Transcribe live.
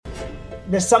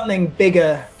there's something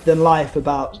bigger than life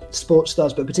about sports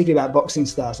stars, but particularly about boxing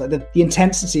stars. Like the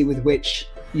intensity with which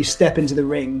you step into the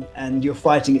ring and you're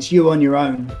fighting, it's you on your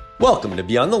own. Welcome to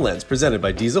Beyond the Lens, presented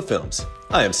by Diesel Films.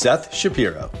 I am Seth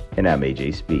Shapiro. And I'm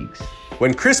AJ Speaks.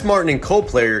 When Chris Martin and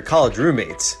Coldplay are your college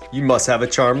roommates, you must have a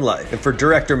charmed life. And for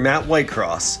director Matt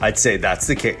Whitecross, I'd say that's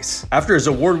the case. After his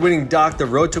award-winning doc, The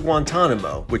Road to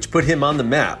Guantanamo, which put him on the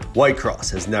map,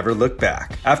 Whitecross has never looked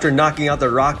back. After knocking out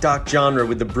the rock doc genre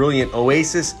with the brilliant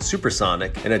Oasis,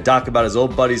 Supersonic, and a doc about his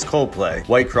old buddies Coldplay,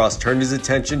 Whitecross turned his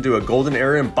attention to a golden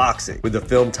era in boxing with a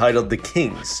film titled The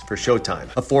Kings for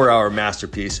Showtime, a 4-hour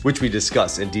masterpiece, which we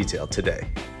discuss in detail today.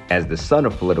 As the son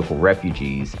of political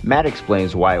refugees, Matt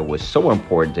explains why it was so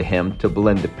important to him to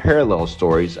blend the parallel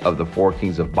stories of the four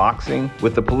kings of boxing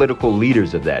with the political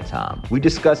leaders of that time. We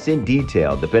discuss in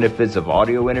detail the benefits of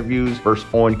audio interviews versus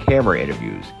on-camera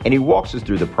interviews, and he walks us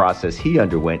through the process he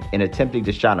underwent in attempting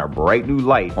to shine a bright new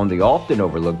light on the often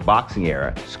overlooked boxing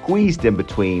era, squeezed in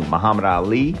between Muhammad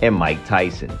Ali and Mike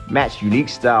Tyson. Matt's unique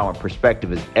style and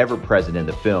perspective is ever present in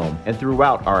the film and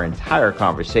throughout our entire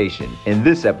conversation in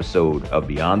this episode of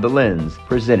Beyond the Lens,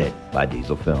 presented by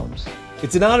Diesel Films.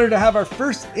 It's an honor to have our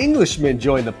first Englishman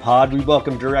join the pod. We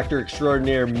welcome director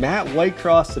extraordinaire Matt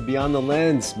Whitecross to Beyond the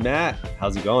Lens. Matt,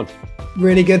 how's it going?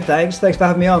 Really good, thanks. Thanks for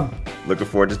having me on. Looking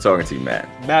forward to talking to you, Matt.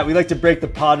 Matt, we like to break the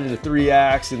pod into 3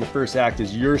 acts, and the first act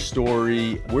is your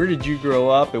story. Where did you grow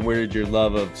up, and where did your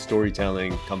love of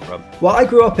storytelling come from? Well, I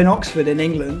grew up in Oxford in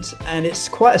England, and it's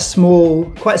quite a small,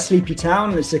 quite a sleepy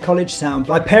town. It's a college town.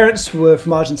 My parents were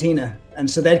from Argentina, and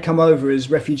so they'd come over as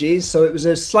refugees. So it was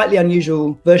a slightly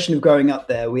unusual version of growing up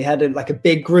there. We had a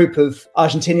big group of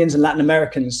Argentinians and Latin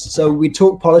Americans. So we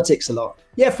talked politics a lot.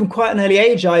 Yeah, from quite an early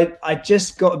age, I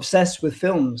just got obsessed with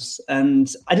films.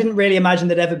 And I didn't really imagine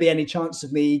there'd ever be any chance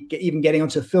of me even getting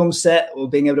onto a film set or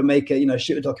being able to make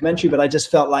shoot a documentary. But I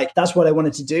just felt like that's what I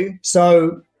wanted to do.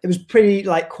 So it was pretty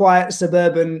quiet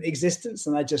suburban existence.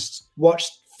 And I just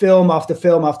watched film after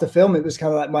film after film. It was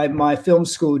kind of like my film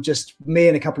school, just me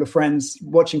and a couple of friends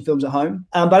watching films at home.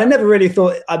 But I never really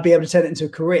thought I'd be able to turn it into a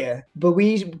career. But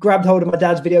we grabbed hold of my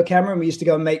dad's video camera and we used to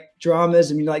go and make dramas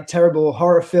and terrible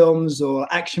horror films or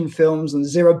action films on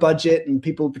zero budget and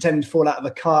people pretending to fall out of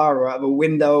a car or out of a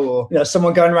window or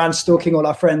someone going around stalking all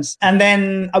our friends. And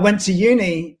then I went to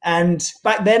uni, and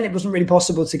back then it wasn't really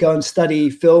possible to go and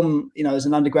study film, as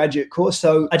an undergraduate course.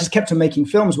 So I just kept on making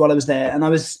films while I was there, and I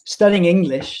was studying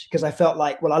English because I felt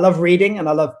like, I love reading and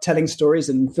I love telling stories,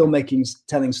 and filmmaking's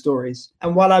telling stories.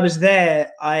 And while I was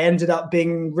there, I ended up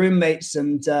being roommates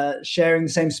and sharing the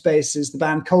same space as the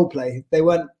band Coldplay. They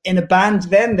weren't in a band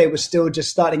then, they were still just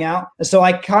starting out. And so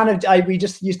we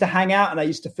just used to hang out and I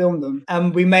used to film them.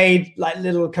 And we made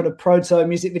little kind of proto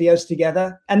music videos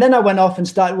together. And then I went off and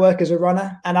started work as a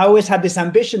runner. And I always had this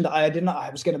ambition that I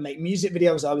was going to make music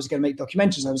videos, I was going to make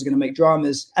documentaries, I was going to make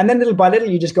dramas. And then little by little,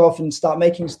 you just go off and start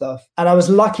making stuff. And I was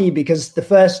lucky because the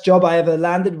first job I ever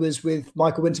landed was with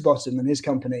Michael Winterbottom and his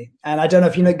company. And I don't know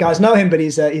if you guys know him, but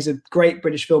he's a great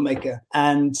British filmmaker.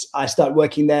 And I started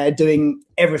working there doing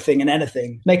everything and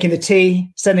anything, making the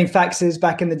tea, sending faxes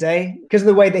back in the day, because of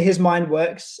the way that his mind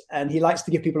works, and he likes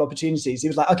to give people opportunities. He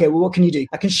was like, okay, well, what can you do?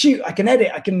 I can shoot, I can edit,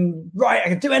 I can write, I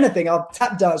can do anything. I'll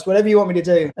tap dance, whatever you want me to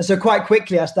do. And so quite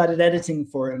quickly, I started editing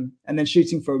for him and then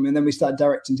shooting for him, and then we started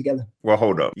directing together. Well,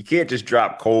 hold up. You can't just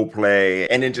drop Coldplay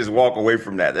and then just walk away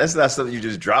from that. That's not something you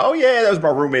just drop. Oh, yeah, that was my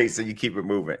roommates, and you keep it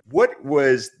moving. What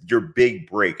was your big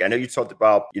break? I know you talked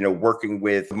about, working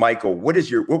with Michael. What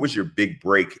was your big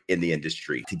break in the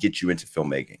industry to get you into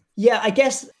filmmaking? Yeah, I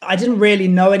guess I didn't really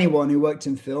know anyone who worked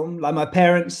in film. My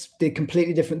parents did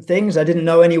completely different things. I didn't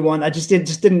know anyone. It just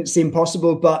didn't seem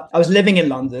possible. But I was living in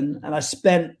London, and I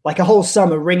spent a whole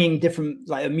summer ringing different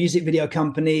music video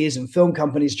companies and film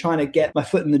companies trying to get my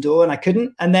foot in the door, and I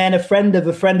couldn't. And then a friend of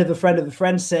a friend of a friend of a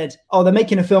friend said, "Oh, they're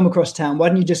making a film across town. Why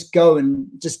don't you just go and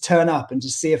just turn up and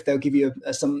just see if they'll give you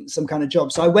some kind of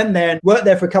job?" So I went there and worked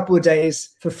there for a couple of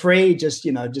days for free, just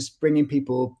bringing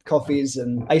people coffees,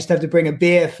 and I used to have to bring a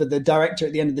beer for the director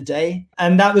at the end of the day.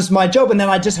 And that was my job. And then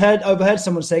I just overheard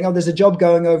someone saying, "Oh, there's a job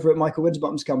going over at Michael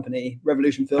Winterbottom's company,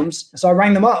 Revolution Films." So I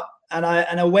rang them up. And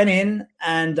I went in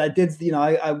and I did,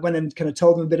 I went and kind of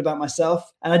told them a bit about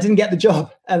myself, and I didn't get the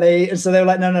job. And so they were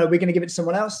like, no, we're going to give it to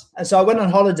someone else. And so I went on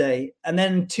holiday, and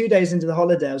then 2 days into the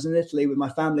holiday, I was in Italy with my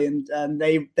family, and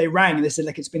they rang and they said,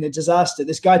 it's been a disaster.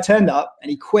 This guy turned up and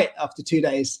he quit after 2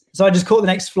 days. So I just caught the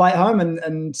next flight home,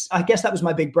 and I guess that was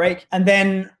my big break. And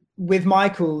then with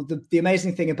Michael, the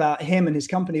amazing thing about him and his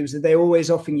company was that they're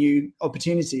always offering you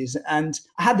opportunities. And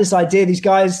I had this idea. These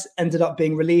guys ended up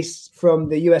being released from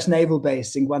the US Naval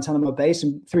base in Guantanamo Base,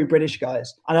 and 3 British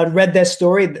guys. And I'd read their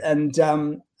story, and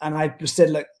And I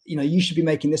said, look, you should be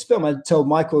making this film. I told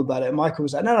Michael about it. And Michael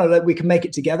was like, no, look, we can make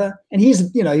it together. And he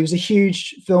was a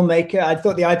huge filmmaker. I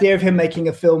thought the idea of him making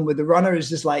a film with The Runner is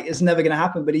just like, it's never going to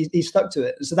happen, but he stuck to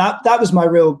it. So that was my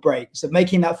real break. So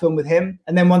making that film with him,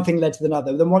 and then one thing led to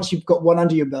another. Then once you've got one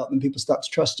under your belt, then people start to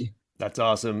trust you. That's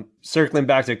awesome. Circling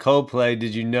back to Coldplay,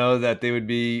 did you know that they would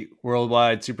be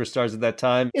worldwide superstars at that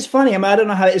time? It's funny. I mean, I don't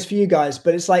know how it is for you guys,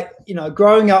 but it's like,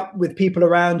 growing up with people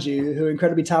around you who are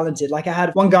incredibly talented. Like I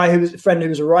had one guy who was a friend who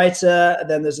was a writer. And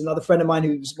then there's another friend of mine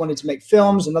who wanted to make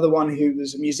films, another one who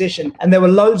was a musician. And there were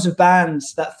loads of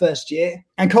bands that first year.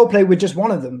 And Coldplay were just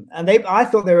one of them. And I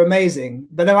thought they were amazing.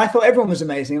 But then I thought everyone was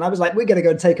amazing. And I was like, we're going to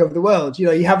go and take over the world.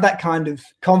 You have that kind of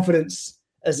confidence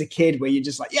as a kid where you're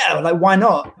just like, yeah, like, why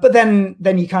not? But then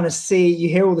you kind of you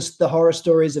hear all the horror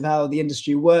stories of how the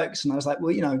industry works. And I was like,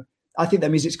 well, I think their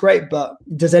music's great, but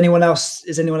is anyone else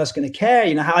going to care?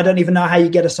 I don't even know how you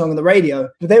get a song on the radio.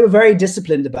 But they were very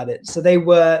disciplined about it. So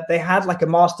they had like a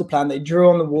master plan. They drew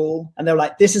on the wall and they were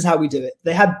like, this is how we do it.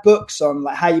 They had books on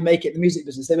like how you make it in the music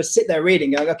business. They would sit there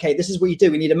reading, going, okay, this is what you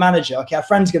do. We need a manager. Okay, our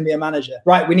friend's going to be a manager.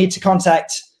 Right, we need to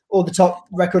contact all the top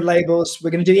record labels. We're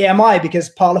going to do EMI because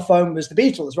Parlophone was the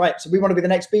Beatles, right? So we want to be the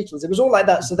next Beatles. It was all like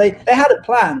that. So they had a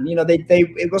plan.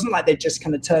 It wasn't like they just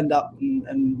kind of turned up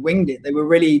and winged it. They were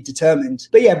really determined.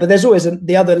 But there's always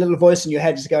the other little voice in your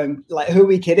head is going like, who are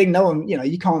we kidding? No one,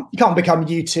 you can't become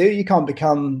U2. You can't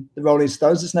become the Rolling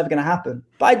Stones. It's never going to happen.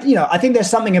 But I think there's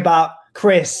something about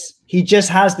Chris. He just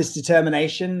has this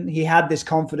determination. He had this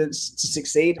confidence to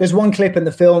succeed. There's one clip in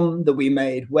the film that we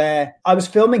made where I was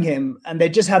filming him and they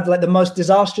just had like the most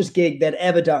disastrous gig they'd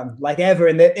ever done, like ever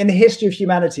in the history of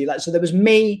humanity. Like, so there was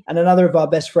me and another of our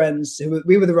best friends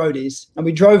we were the roadies, and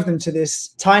we drove them to this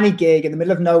tiny gig in the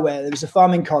middle of nowhere. There was a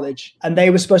farming college and they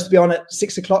were supposed to be on at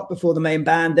 6:00 before the main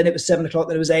band. Then it was 7:00,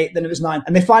 then it was 8, then it was 9.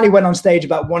 And they finally went on stage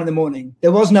about 1 a.m.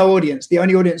 There was no audience. The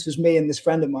only audience was me and this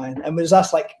friend of mine. And it was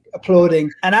us like applauding.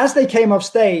 And as they came off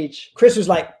stage, Chris was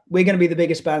like, we're going to be the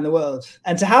biggest band in the world.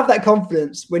 And to have that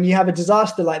confidence when you have a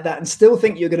disaster like that and still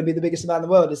think you're going to be the biggest band in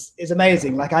the world is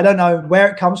amazing. Like, I don't know where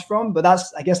it comes from, but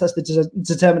I guess that's the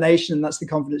determination and that's the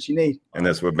confidence you need. And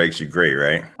that's what makes you great,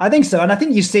 right? I think so. And I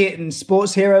think you see it in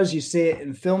sports heroes. You see it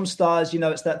in film stars.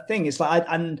 It's that thing. It's like,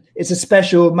 and it's a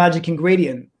special magic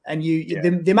ingredient. And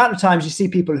the amount of times you see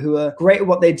people who are great at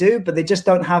what they do, but they just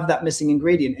don't have that missing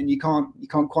ingredient, and you can't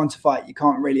quantify it. You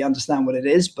can't really understand what it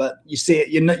is, but you see it.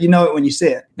 You know it when you see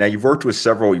it. Now you've worked with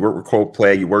several. You worked with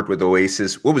Coldplay. You worked with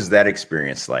Oasis. What was that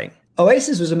experience like?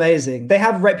 Oasis was amazing. They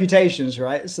have reputations,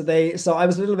 right? So I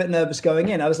was a little bit nervous going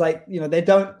in. I was like, they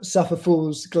don't suffer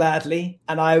fools gladly.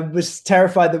 And I was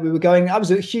terrified that we were going. I was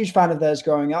a huge fan of theirs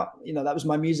growing up. That was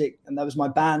my music and that was my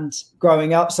band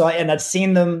growing up. So I'd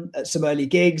seen them at some early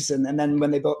gigs and then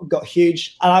when they got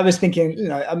huge. And I was thinking,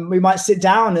 we might sit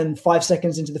down and 5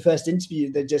 seconds into the first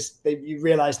interview, you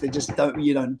realize they just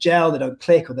don't gel, they don't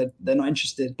click, or they're not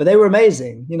interested. But they were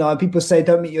amazing. And people say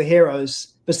don't meet your heroes.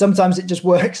 But sometimes it just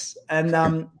works. And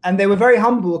they were very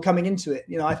humble coming into it.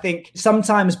 I think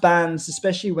sometimes bands,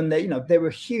 especially when they were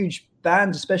a huge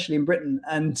band, especially in Britain,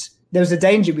 and there was a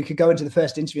danger we could go into the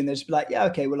first interview and they'd just be like, yeah,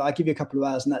 okay, well, I'll give you a couple of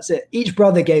hours and that's it. Each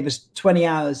brother gave us 20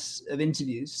 hours of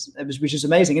interviews, which was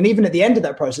amazing. And even at the end of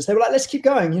that process, they were like, let's keep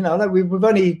going. We've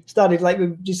only started,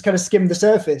 we've just kind of skimmed the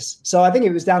surface. So I think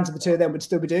it was down to the two of them would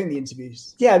still be doing the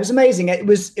interviews. Yeah, it was amazing. It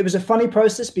was a funny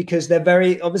process because they're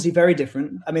obviously very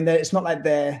different. I mean, it's not like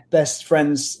they're best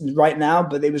friends right now,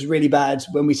 but it was really bad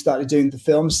when we started doing the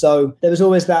film. So there was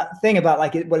always that thing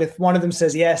about if one of them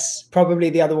says yes, probably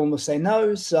the other one will say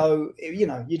no. So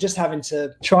you're just having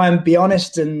to try and be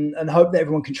honest and hope that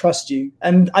everyone can trust you.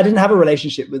 And I didn't have a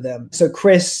relationship with them. So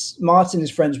Chris Martin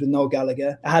is friends with Noel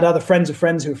Gallagher. I had other friends of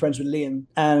friends who were friends with Liam.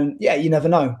 And yeah, you never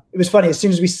know. It was funny. As soon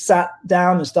as we sat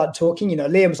down and started talking,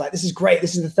 Liam was like, this is great.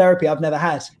 This is the therapy I've never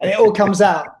had. And it all comes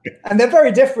out. And they're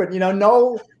very different.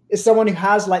 Noel is someone who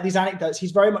has these anecdotes.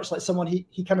 He's very much like someone,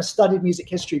 he kind of studied music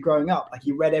history growing up.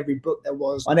 He read every book there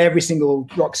was on every single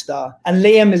rock star. And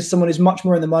Liam is someone who's much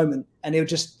more in the moment. And he'll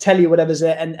just tell you whatever's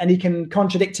there. And he can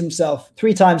contradict himself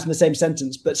 3 times in the same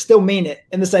sentence, but still mean it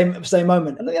in the same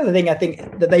moment. And the other thing I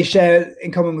think that they share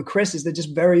in common with Chris is they're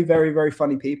just very, very, very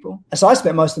funny people. And so I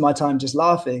spent most of my time just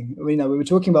laughing. We were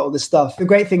talking about all this stuff. The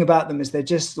great thing about them is they're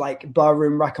just like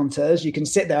barroom raconteurs. You can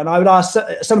sit there and I would ask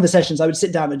some of the sessions, I would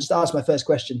sit down and just ask my first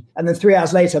question. And then 3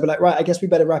 hours later, I'd be like, right, I guess we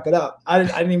better wrap it up. I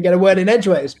didn't even get a word in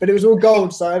edgeways, but it was all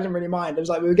gold. So I didn't really mind. It was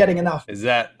like we were getting enough. Is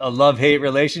that a love-hate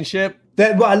relationship?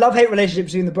 Well, I love-hate relationship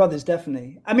between the brothers,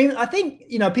 definitely. I mean, I think,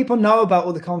 people know about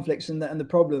all the conflicts and the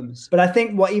problems, but I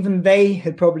think what even they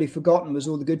had probably forgotten was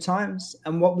all the good times.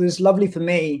 And what was lovely for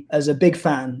me as a big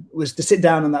fan was to sit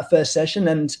down on that first session.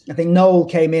 And I think Noel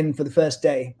came in for the first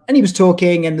day and he was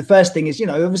talking. And the first thing is,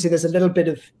 obviously there's a little bit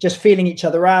of just feeling each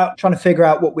other out, trying to figure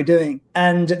out what we're doing.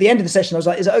 And at the end of the session, I was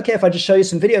like, is it okay if I just show you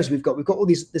some videos we've got? We've got all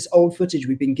this old footage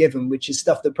we've been given, which is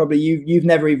stuff that probably you've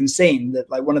never even seen, that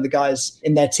like one of the guys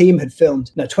in their team had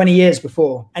filmed 20 years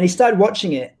before. And he started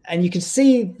watching it and you could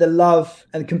see the love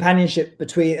and companionship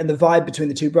and the vibe between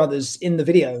the two brothers in the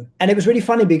video. And it was really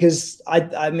funny because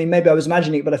I mean, maybe I was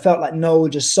imagining it, but I felt like Noel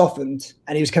just softened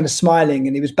and he was kind of smiling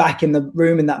and he was back in the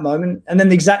room in that moment. And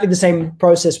then exactly the same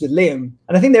process with Liam.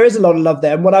 And I think there is a lot of love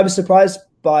there. And what I was surprised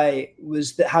by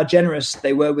was how generous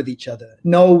they were with each other.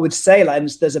 Noel would say, like, and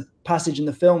there's a passage in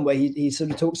the film where he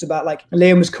sort of talks about, like,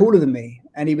 Liam was cooler than me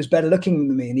and he was better looking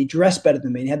than me and he dressed better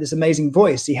than me and he had this amazing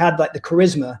voice. He had like the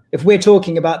charisma. If we're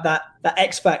talking about that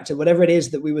X factor, whatever it is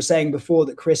that we were saying before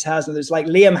that Chris has, and it's like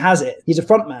Liam has it. He's a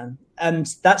front man. And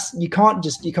that's, you can't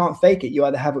fake it. You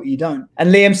either have it or you don't.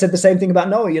 And Liam said the same thing about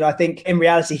Noel. I think in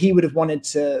reality, he would have wanted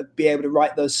to be able to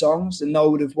write those songs and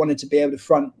Noel would have wanted to be able to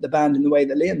front the band in the way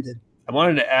that Liam did. I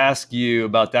wanted to ask you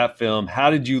about that film.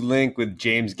 How did you link with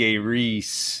James Gay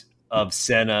Reese of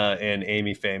Senna and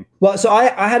Amy fame? Well, so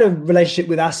I had a relationship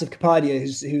with Asif Kapadia,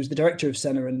 who's the director of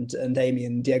Senna and Amy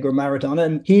and Diego Maradona.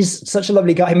 And he's such a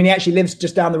lovely guy. I mean, he actually lives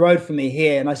just down the road from me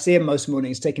here. And I see him most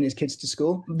mornings taking his kids to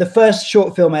school. The first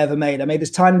short film I ever made, I made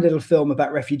this tiny little film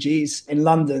about refugees in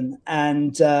London.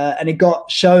 And it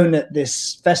got shown at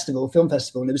this film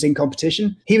festival, and it was in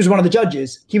competition. He was one of the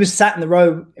judges. He was sat in the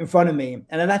row in front of me.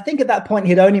 And then I think at that point,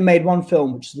 he'd only made one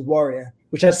film, which is The Warrior,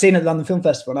 which I'd seen at the London Film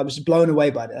Festival, and I was blown away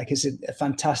by it. Like, it's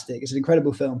fantastic. It's an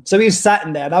incredible film. So he was sat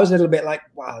in there, and I was a little bit like,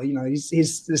 wow,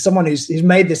 he's someone who's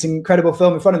made this incredible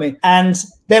film in front of me. And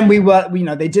then they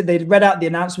read out the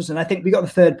announcements, and I think we got the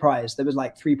third prize. There was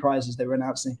like 3 prizes they were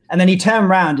announcing. And then he turned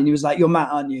around and he was like, "You're Matt,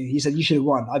 aren't you?" He said, "You should have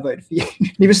won. I voted for you."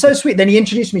 And he was so sweet. Then he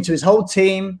introduced me to his whole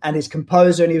team and his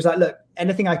composer, and he was like, "Look,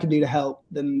 anything I can do to help,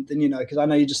 then because I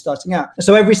know you're just starting out."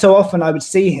 So every so often I would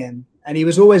see him. And he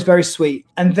was always very sweet.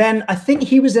 And then I think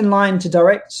he was in line to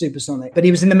direct Supersonic, but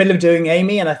he was in the middle of doing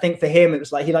Amy. And I think for him, it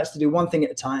was like he likes to do one thing at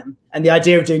a time. And the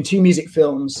idea of doing 2 music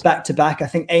films back to back, I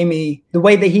think Amy, the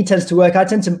way that he tends to work, I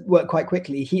tend to work quite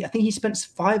quickly. I think he spent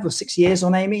 5 or 6 years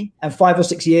on Amy and 5 or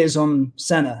 6 years on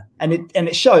Senna. And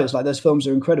it shows, like, those films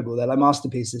are incredible. They're like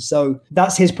masterpieces. So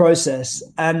that's his process.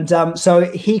 And so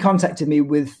he contacted me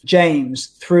with James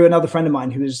through another friend of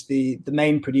mine who was the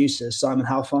main producer, Simon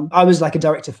Halfon. I was like a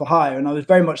director for hire, and I was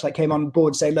very much like came on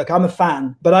board saying, "Look, I'm a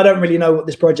fan, but I don't really know what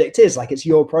this project is. Like, it's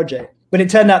your project." But it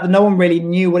turned out that no one really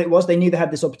knew what it was. They knew they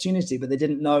had this opportunity, but they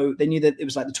didn't know. They knew that it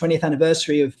was like the 20th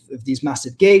anniversary of these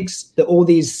massive gigs, that all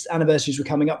these anniversaries were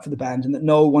coming up for the band, and that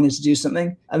Noel wanted to do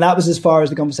something. And that was as far as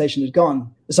the conversation had gone.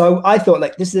 So I thought,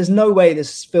 like, there's no way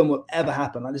this film will ever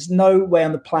happen. Like, there's no way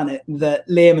on the planet that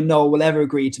Liam and Noel will ever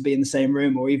agree to be in the same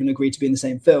room or even agree to be in the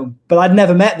same film. But I'd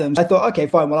never met them. I thought, okay,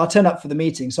 fine. Well, I'll turn up for the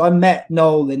meeting. So I met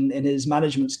Noel in his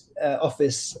management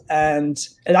office, and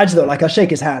I just thought, like, I'll shake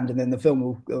his hand and then the film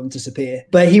will disappear.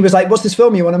 But he was like, "What's this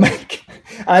film you want to make?"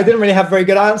 I didn't really have a very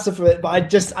good answer for it, but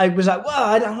I was like, well,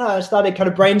 I don't know. I started kind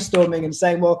of brainstorming and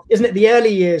saying, well, isn't it the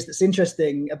early years that's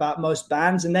interesting about most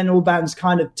bands? And then all bands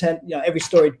kind of every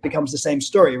story becomes the same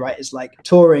story, right? It's like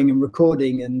touring and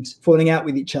recording and falling out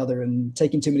with each other and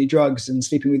taking too many drugs and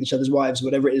sleeping with each other's wives,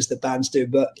 whatever it is that bands do.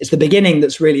 But it's the beginning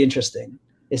that's really interesting.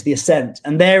 It's the ascent,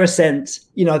 and their ascent,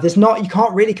 you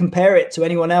can't really compare it to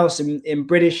anyone else in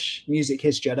British music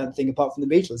history, I don't think, apart from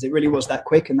the Beatles. It really was that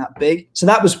quick and that big. So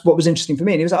that was what was interesting for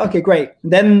me. And he was like, okay, great.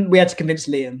 And then we had to convince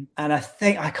Liam. And I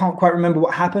think, I can't quite remember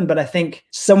what happened, but I think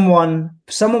one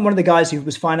of the guys who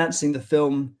was financing the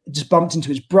film just bumped into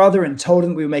his brother and told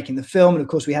him we were making the film. And of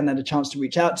course we hadn't had a chance to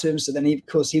reach out to him. So then he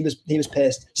was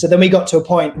pissed. So then we got to a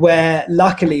point where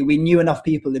luckily we knew enough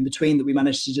people in between that we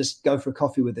managed to just go for a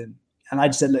coffee with him. And I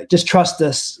just said, look, just trust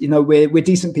us. We're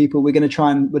decent people. We're going to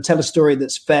try and we'll tell a story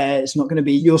that's fair. It's not going to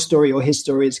be your story or his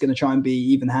story. It's going to try and be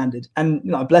even-handed. And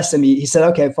bless him. He said,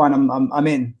 okay, fine, I'm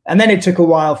in. And then it took a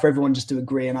while for everyone just to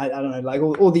agree. And I don't know, like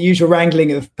all the usual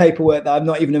wrangling of paperwork that I'm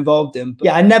not even involved in. But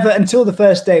yeah, I never, until the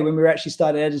first day when we were actually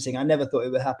started editing, I never thought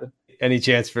it would happen. Any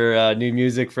chance for new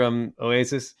music from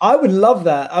Oasis? I would love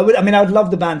that. I would love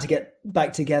the band to get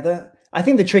back together. I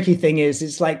think the tricky thing is,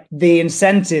 it's like the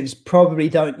incentives probably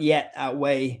don't yet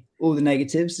outweigh all the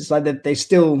negatives. It's like they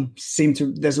still seem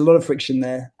to, there's a lot of friction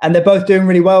there. And they're both doing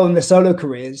really well in their solo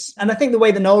careers. And I think the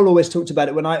way that Noel always talked about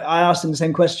it, when I asked him the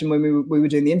same question when we were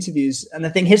doing the interviews, and I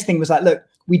think his thing was like, look,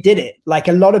 we did it. Like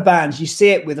a lot of bands, you see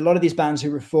it with a lot of these bands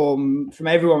who reform, from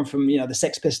everyone from, the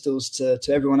Sex Pistols to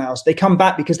everyone else. They come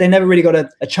back because they never really got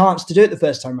a chance to do it the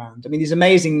first time around. I mean, these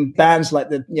amazing bands like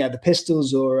the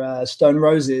Pistols or Stone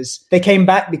Roses, they came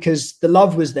back because the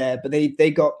love was there, but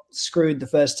they got screwed the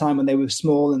first time when they were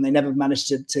small and they never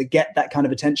managed to get that kind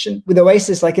of attention. With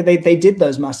Oasis, like they did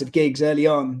those massive gigs early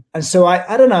on. And so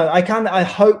I don't know, I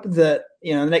hope that,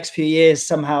 in the next few years,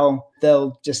 somehow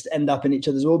they'll just end up in each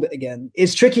other's orbit again.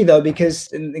 It's tricky though, because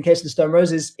in the case of the Stone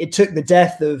Roses, it took the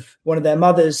death of one of their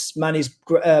mothers, Manny's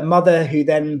mother, who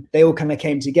then they all kind of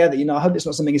came together. I hope it's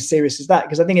not something as serious as that,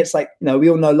 because I think it's like, we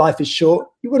all know life is short.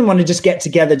 You wouldn't want to just get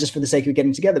together just for the sake of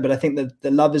getting together, but I think that the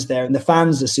love is there and the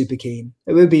fans are super keen.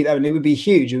 It would be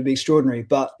huge. It would be extraordinary,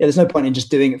 but there's no point in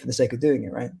just doing it for the sake of doing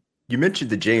it, right? You mentioned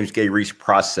the James Gay Reese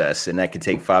process, and that could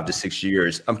take 5 to 6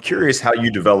 years. I'm curious how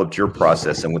you developed your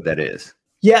process and what that is.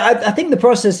 Yeah, I think the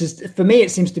process is, for me,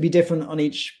 it seems to be different on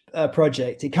each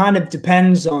project. It kind of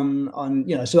depends on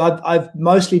so I've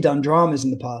mostly done dramas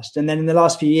in the past, and then in the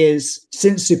last few years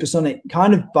since Supersonic,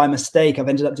 kind of by mistake, I've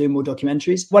ended up doing more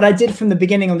documentaries. What I did from the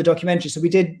beginning on the documentary,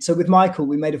 so with Michael,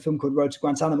 we made a film called Road to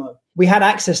Guantanamo. We had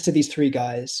access to these 3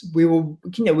 guys. We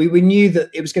knew that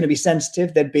it was going to be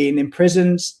sensitive. They'd been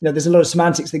imprisoned. There's a lot of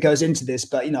semantics that goes into this,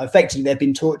 but effectively they've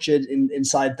been tortured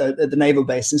inside the naval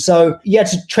base, and so you had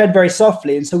to tread very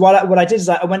softly. And so what I did is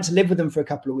I went to live with them for a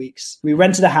couple of weeks. We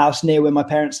rented a house near where my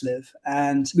parents live,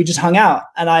 and we just hung out,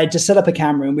 and I just set up a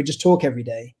camera and we just talk every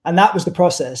day. And that was the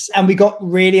process. And we got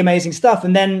really amazing stuff.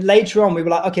 And then later on we were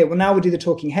like, okay, well now we'll do the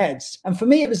talking heads. And for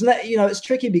me, it was, it's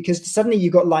tricky because suddenly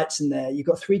you got lights in there, you've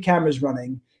got 3 cameras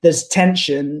running, there's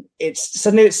tension. It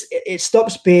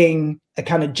stops being a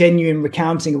kind of genuine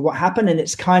recounting of what happened, and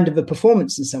it's kind of a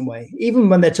performance in some way. Even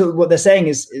when what they're saying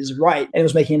is right, and it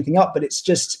was making anything up, but it's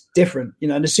just different,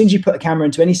 And as soon as you put a camera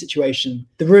into any situation,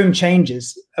 the room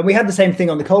changes. And we had the same thing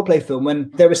on the Coldplay film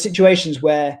when there were situations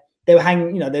where they were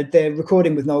hanging, they're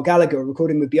recording with Noel Gallagher, or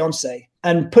recording with Beyonce,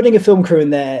 and putting a film crew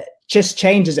in there just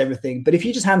changes everything. But if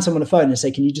you just hand someone a phone and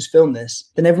say, can you just film this?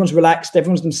 Then everyone's relaxed,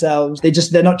 everyone's themselves.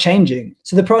 They're not changing.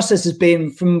 So the process has been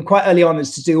from quite early on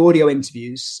is to do audio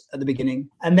interviews at the beginning.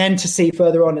 And then to see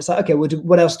further on, it's like, okay, well,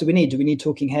 what else do we need? Do we need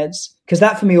talking heads? Because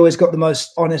that for me always got the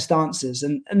most honest answers.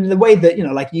 And the way that,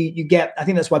 you get, I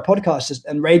think that's why podcasts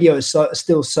and radio is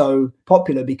still so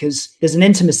popular, because there's an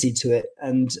intimacy to it,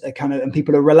 and and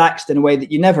people are relaxed in a way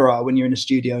that you never are when you're in a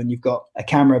studio and you've got a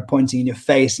camera pointing in your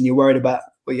face and you're worried about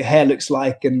what your hair looks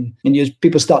like, and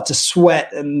people start to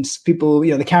sweat, and people,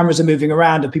 the cameras are moving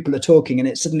around and people are talking, and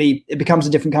it becomes a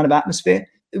different kind of atmosphere.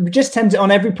 We just tend to, on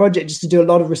every project, just to do a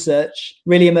lot of research,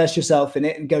 really immerse yourself in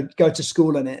it, and go to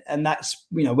school on it. And that's,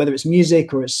 whether it's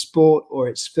music or it's sport or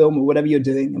it's film or whatever you're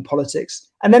doing in politics.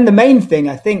 And then the main thing,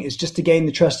 I think, is just to gain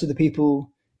the trust of the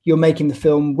people you're making the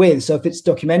film with. So if it's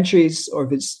documentaries or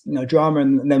if it's drama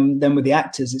and then with the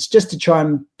actors, it's just to try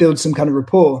and build some kind of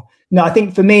rapport. Now, I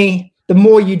think for me, the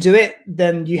more you do it,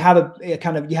 then you have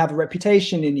a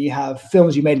reputation, and you have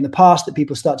films you made in the past that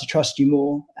people start to trust you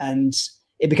more, and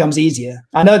it becomes easier.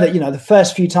 I know that, the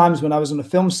first few times when I was on a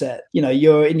film set,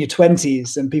 you're in your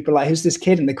 20s and people are like, who's this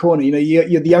kid in the corner?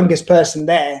 You're the youngest person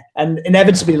there. And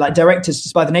inevitably, like directors,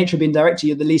 just by the nature of being director,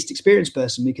 you're the least experienced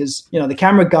person, because, the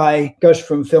camera guy goes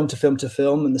from film to film to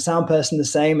film, and the sound person the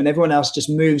same, and everyone else just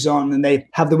moves on and they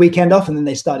have the weekend off and then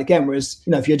they start again. Whereas,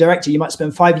 if you're a director, you might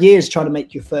spend 5 years trying to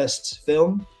make your first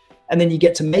film, and then you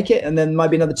get to make it, and then might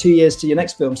be another 2 years to your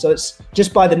next film. So it's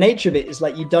just by the nature of it, it's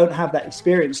like you don't have that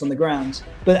experience on the ground.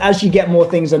 But as you get more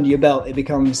things under your belt, it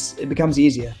becomes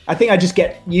easier. I think I just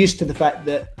get used to the fact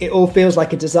that it all feels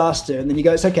like a disaster, and then you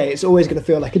go, it's okay, it's always going to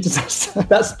feel like a disaster.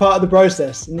 That's part of the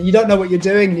process. And you don't know what you're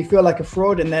doing, and you feel like a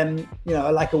fraud, and then,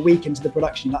 like a week into the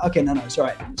production, you're like, okay, no, it's all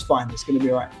right, it's fine, it's going to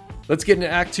be all right. Let's get into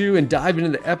Act 2 and dive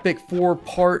into the epic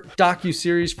 4-part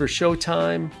docuseries for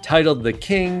Showtime titled The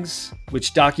Kings,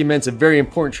 which documents a very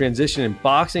important transition in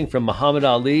boxing from Muhammad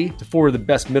Ali to 4 of the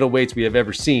best middleweights we have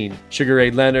ever seen: Sugar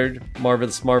Ray Leonard,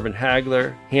 Marvelous Marvin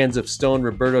Hagler, Hands of Stone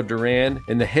Roberto Duran,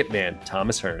 and the Hitman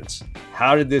Thomas Hearns.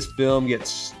 How did this film get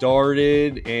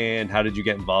started, and how did you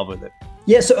get involved with it?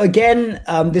 Yeah, so again,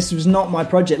 this was not my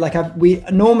project. Like I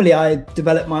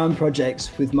develop my own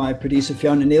projects with my producer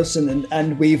Fiona Nielsen,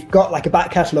 and we've got like a back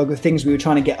catalogue of things we were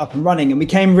trying to get up and running, and we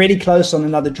came really close on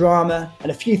another drama, and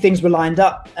a few things were lined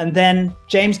up. And then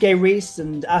James Gay Reese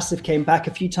and Asif came back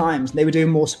a few times. They were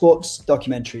doing more sports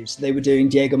documentaries. They were doing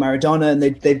Diego Maradona, and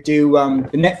they do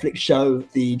the Netflix show,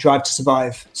 The Drive to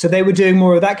Survive. So they were doing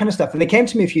more of that kind of stuff. And they came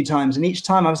to me a few times, and each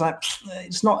time I was like,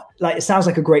 it's not like, it sounds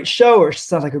like a great show or it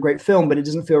sounds like a great film, but it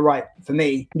doesn't feel right for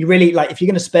me. You really, like, if you're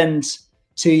going to spend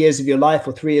 2 years of your life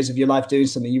or 3 years of your life doing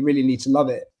something, you really need to love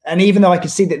it. And even though I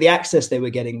could see that the access they were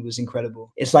getting was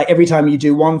incredible, it's like every time you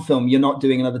do one film, you're not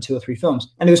doing another 2 or 3 films.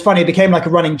 And it was funny. It became like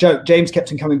a running joke. James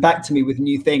kept on coming back to me with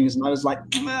new things. And I was like,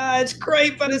 it's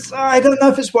great, but I don't know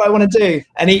if it's what I want to do.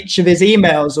 And each of his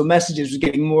emails or messages was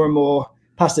getting more and more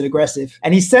passive aggressive.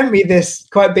 And he sent me this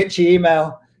quite bitchy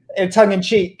email, tongue in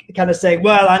cheek, kind of saying,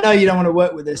 well, I know you don't want to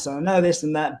work with this. I know this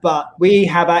and that, but we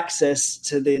have access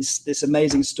to this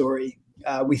amazing story.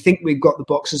 We think we've got the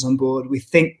boxers on board. We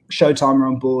think Showtime are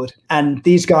on board. And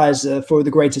these guys are 4 of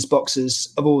the greatest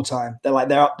boxers of all time.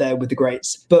 They're up there with the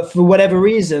greats. But for whatever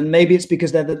reason, maybe it's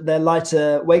because they're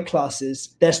lighter weight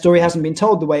classes, their story hasn't been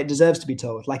told the way it deserves to be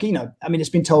told. Like, it's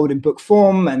been told in book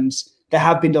form and there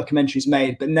have been documentaries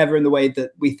made, but never in the way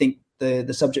that we think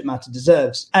the subject matter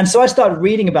deserves. And so I started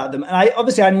reading about them. And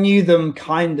I knew them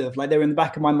kind of, like they were in the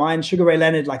back of my mind. Sugar Ray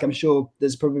Leonard, like I'm sure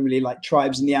there's probably like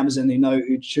tribes in the Amazon who know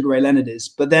who Sugar Ray Leonard is.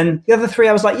 But then the other 3,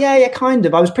 I was like, yeah, kind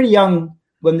of. I was pretty young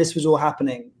when this was all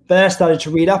happening. But then I started to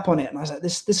read up on it and I was like,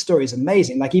 this story is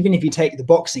amazing. Like even if you take the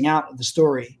boxing out of the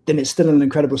story, then it's still an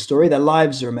incredible story. Their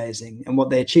lives are amazing and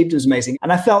what they achieved was amazing.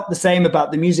 And I felt the same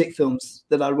about the music films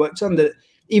that I worked on, that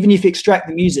even if you extract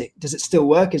the music, does it still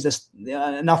work? Is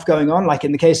there enough going on? Like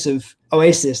in the case of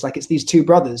Oasis, like it's these 2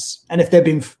 brothers. And if they've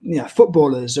been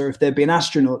footballers or if they've been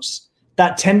astronauts,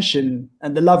 that tension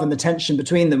and the love and the tension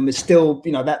between them is still,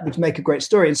 that would make a great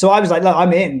story. And so I was like, look,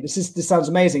 I'm in. This sounds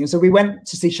amazing. And so we went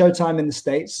to see Showtime in the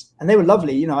States and they were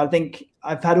lovely. I think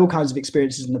I've had all kinds of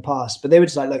experiences in the past, but they were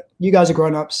just like, look, you guys are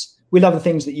grown-ups. We love the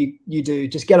things that you do.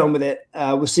 Just get on with it.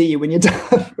 We'll see you when you're done,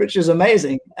 which was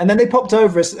amazing. And then they popped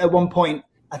over us at one point.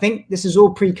 I think this is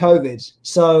all pre-COVID.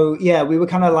 So yeah, we were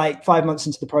kind of like 5 months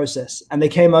into the process and they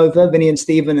came over, Vinny and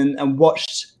Stephen, and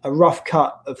watched a rough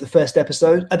cut of the first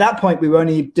episode. At that point, we were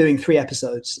only doing 3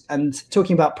 episodes. And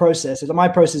talking about process, my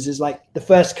process is like the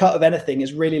first cut of anything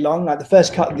is really long. Like the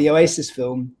first cut of the Oasis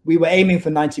film, we were aiming for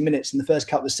 90 minutes and the first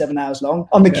cut was 7 hours long.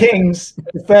 On The Kings,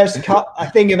 the first cut, I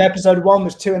think of episode 1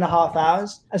 was 2.5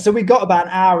 hours. And so we got about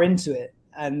an hour into it.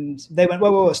 And they went,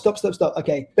 whoa, stop.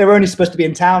 Okay. They were only supposed to be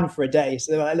in town for a day.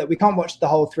 So they were like, look, we can't watch the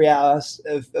whole 3 hours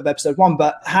of episode 1,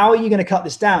 but how are you going to cut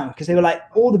this down? Because they were like,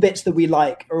 all the bits that we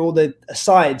like are all the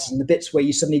asides and the bits where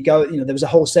you suddenly go, there was a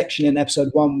whole section in episode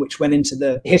 1, which went into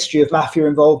the history of mafia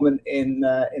involvement in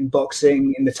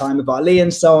boxing in the time of Ali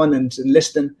and so on and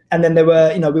Liston. And then there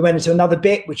were, we went into another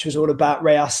bit, which was all about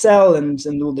Ray Arcel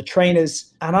and all the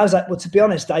trainers. And I was like, well, to be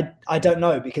honest, I don't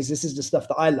know, because this is the stuff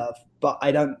that I love, but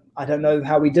I don't know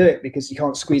how we do it because you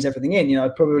can't squeeze everything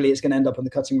in. Probably it's going to end up on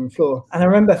the cutting room floor. And I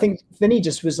remember, I think Vinny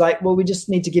just was like, well, we just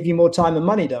need to give you more time and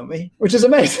money, don't we? Which is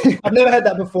amazing. I've never heard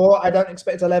that before. I don't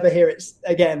expect I'll ever hear it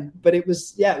again, but it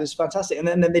was fantastic. And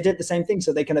then they did the same thing.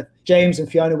 So they kind of, James and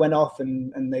Fiona went off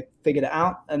and they figured it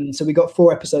out. And so we got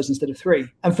 4 episodes instead of 3.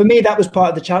 And for me, that was part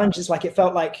of the challenge. It's like, it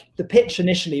felt like the pitch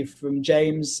initially from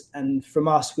James and from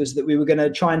us was that we were going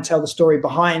to try and tell the story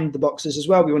behind the boxers as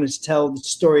well. We wanted to tell the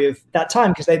story of that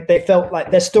time because they felt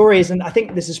like their stories, and I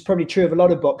think this is probably true of a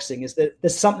lot of boxing, is that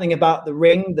there's something about the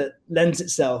ring that lends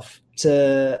itself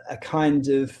to a kind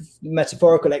of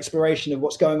metaphorical exploration of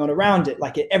what's going on around it.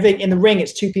 Like everything in the ring,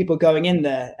 it's 2 people going in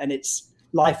there and it's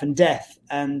life and death.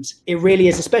 And it really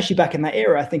is, especially back in that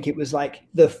era, I think it was like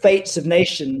the fates of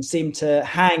nations seemed to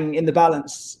hang in the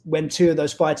balance when 2 of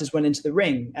those fighters went into the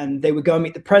ring, and they would go and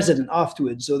meet the president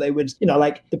afterwards, or they would,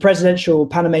 like the presidential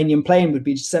Panamanian plane would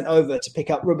be sent over to pick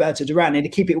up Roberto Duran and to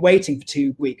keep it waiting for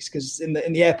 2 weeks because in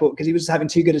the airport, because he was having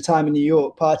too good a time in New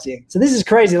York partying. So this is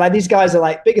crazy. Like these guys are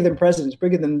like bigger than presidents,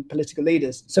 bigger than political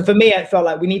leaders. So for me, I felt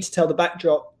like we need to tell the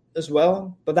backdrop as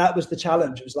well, but that was the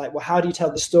challenge. It was like, well, how do you tell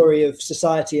the story of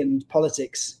society and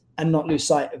politics and not lose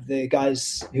sight of the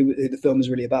guys who the film is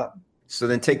really about? So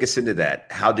then take us into that.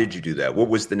 How did you do that? What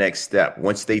was the next step?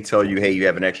 Once they tell you, hey, you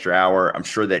have an extra hour, I'm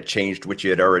sure that changed what you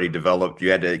had already developed.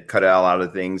 You had to cut out a lot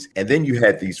of things. And then you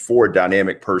had these 4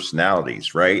 dynamic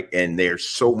personalities, right? And there's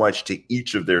so much to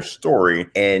each of their story.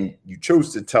 And you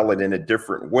chose to tell it in a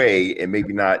different way and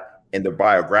maybe not in the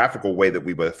biographical way that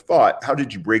we would have thought. How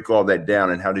did you break all that down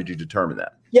and how did you determine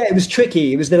that? Yeah, it was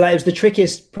tricky. It was the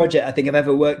trickiest project I think I've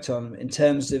ever worked on in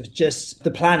terms of just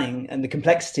the planning and the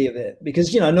complexity of it.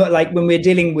 Because, not like when we're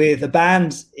dealing with a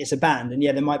band, it's a band. And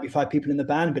yeah, there might be 5 people in the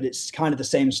band, but it's kind of the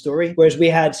same story. Whereas we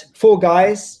had 4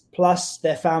 guys plus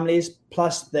their families,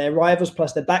 plus their rivals,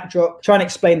 plus their backdrop, trying to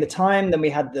explain the time. Then we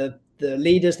had the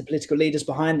leaders, the political leaders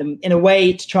behind them. In a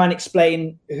way, to try and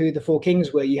explain who the 4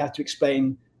 kings were, you have to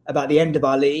explain about the end of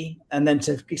Ali, and then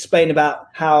to explain about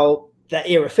how that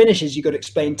era finishes, you've got to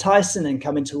explain Tyson and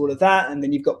come into all of that. And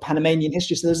then you've got Panamanian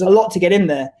history. So there's a lot to get in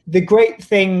there. The great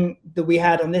thing that we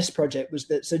had on this project was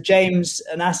that, so James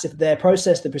and Asif, their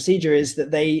process, the procedure is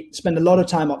that they spend a lot of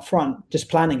time up front just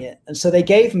planning it. And so they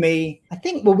gave me, I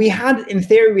think, well, in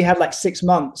theory, we had like 6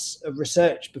 months of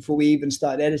research before we even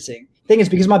started editing. Thing is,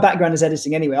 because my background is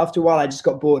editing anyway, after a while I just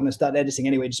got bored and I started editing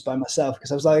anyway just by myself,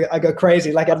 because I was like, I go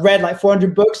crazy. Like, I'd read like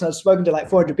 400 books and I'd spoken to like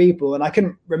 400 people, and I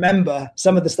couldn't remember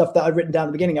some of the stuff that I'd written down at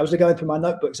the beginning. I was going through my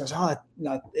notebooks. I was like,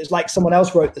 it's like someone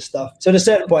else wrote the stuff. So at a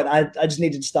certain point, I just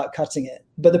needed to start cutting it.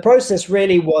 But the process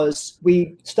really was,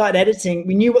 we started editing.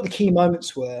 We knew what the key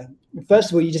moments were. First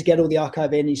of all, you just get all the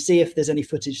archive in, you see if there's any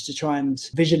footage to try and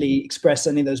visually express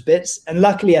any of those bits. And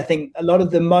luckily, I think a lot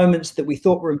of the moments that we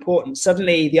thought were important,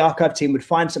 suddenly the archive team would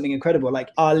find something incredible, like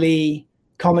Ali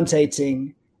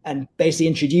commentating and basically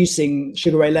introducing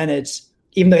Sugar Ray Leonard,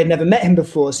 even though he'd never met him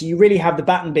before. So you really have the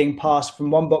baton being passed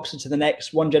from one boxer to the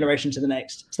next, one generation to the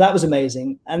next. So that was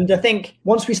amazing. And I think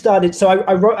once we started, so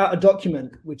I wrote out a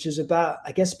document, which is about,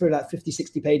 I guess, probably like 50,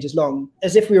 60 pages long,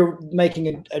 as if we were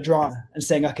making a drama and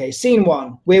saying, okay, scene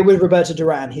 1, we're with Roberto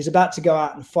Duran. He's about to go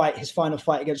out and fight his final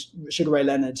fight against Sugar Ray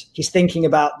Leonard. He's thinking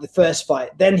about the first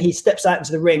fight. Then he steps out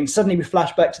into the ring. Suddenly we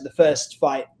flash back to the first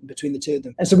fight between the two of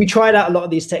them. And so we tried out a lot of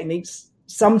these techniques.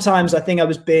 Sometimes I think I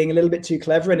was being a little bit too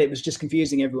clever and it was just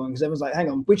confusing everyone, because everyone's like,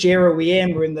 hang on, which era are we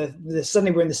in? We're in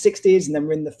suddenly we're in the 60s, and then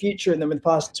we're in the future, and then we're in the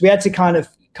past. So we had to kind of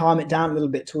calm it down a little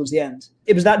bit towards the end.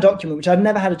 It was that document, which I'd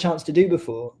never had a chance to do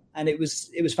before. And it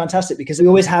was fantastic because we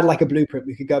always had like a blueprint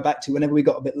we could go back to whenever we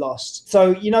got a bit lost.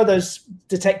 So, those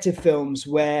detective films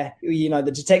where,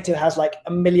 the detective has like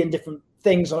a million different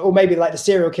things, or maybe like the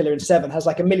serial killer in Seven has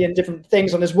like a million different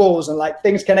things on his walls and like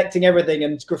things connecting everything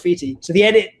and graffiti. So the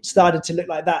edit started to look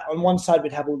like that. On one side,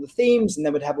 we'd have all the themes, and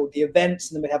then we'd have all the events,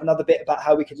 and then we'd have another bit about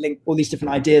how we could link all these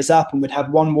different ideas up, and we'd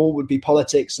have one wall would be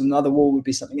politics and another wall would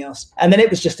be something else. And then it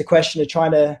was just a question of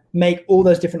trying to make all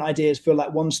those different ideas feel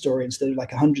like one story instead of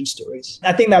like 100 stories.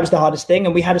 I think that was the hardest thing.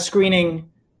 And we had a screening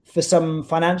for some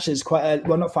financiers,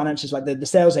 not financiers, like the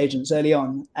sales agents early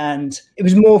on. And it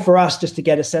was more for us just to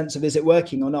get a sense of, is it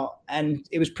working or not? And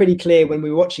it was pretty clear when we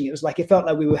were watching, it was like, it felt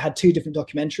like we had two different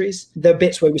documentaries. The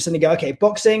bits where we suddenly go, okay,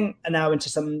 boxing, and now into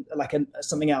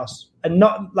something else. And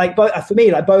not like both, for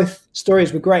me, like both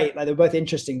stories were great. Like they were both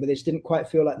interesting, but they just didn't quite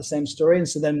feel like the same story. And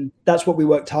so then that's what we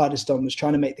worked hardest on, was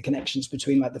trying to make the connections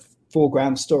between like the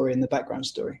foreground story and the background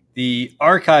story. The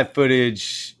archive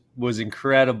footage was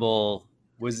incredible.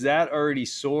 Was that already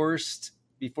sourced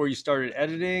before you started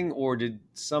editing, or did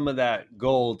some of that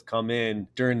gold come in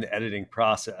during the editing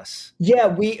process? Yeah,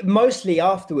 we mostly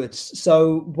afterwards.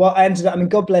 So what I ended up,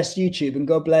 God bless YouTube and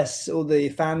God bless all the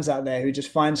fans out there who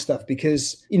just find stuff,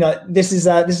 because, this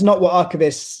is not what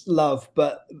archivists love,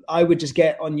 but I would just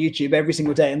get on YouTube every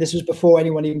single day. And this was before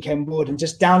anyone even came on board, and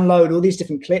just download all these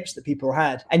different clips that people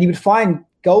had. And you would find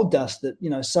gold dust that,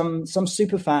 some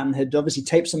super fan had obviously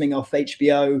taped something off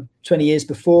HBO 20 years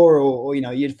before, or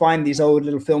you'd find these old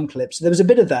little film clips. So there was a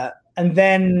bit of that. And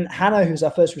then Hannah, who's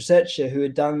our first researcher, who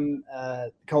had done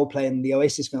Coldplay and the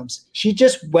Oasis films, she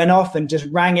just went off and just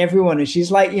rang everyone. And she's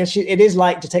like, it is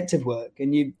like detective work.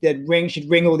 And she'd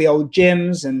ring all the old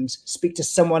gyms and speak to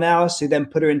someone else, who then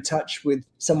put her in touch with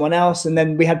someone else. And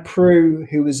then we had Prue,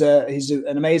 who's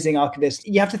an amazing archivist.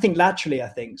 You have to think laterally, I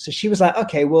think. So she was like,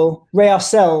 okay, well, Ray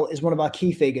Arcel is one of our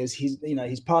key figures.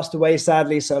 He's passed away,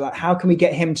 sadly. So like, how can we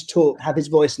get him to talk, have his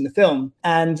voice in the film?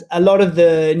 And a lot of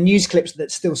the news clips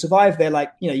that still survive, they're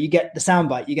like, you get the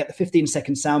soundbite, you get the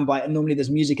 15-second soundbite, and normally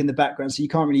there's music in the background, so you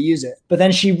can't really use it. But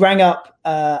then she rang up,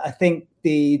 I think,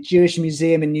 the Jewish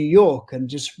Museum in New York and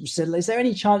just said, is there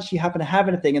any chance you happen to have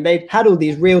anything? And they had all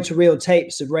these reel-to-reel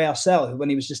tapes of Ray Arcel when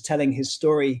he was just telling his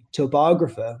story to a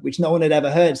biographer, which no one had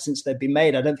ever heard since they'd been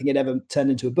made. I don't think it ever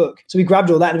turned into a book. So we grabbed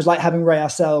all that, and it was like having Ray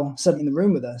Arcel suddenly in the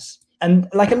room with us. And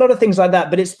like a lot of things like that.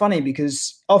 But it's funny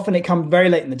because often it comes very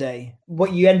late in the day.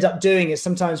 What you end up doing is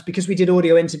sometimes, because we did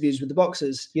audio interviews with the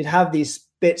boxers, you'd have these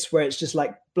bits where it's just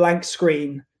like blank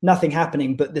screen, nothing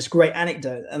happening, but this great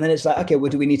anecdote. And then it's like, okay, well,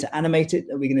 do we need to animate it?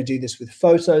 Are we going to do this with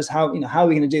photos? How are we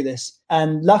going to do this?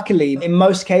 And luckily, in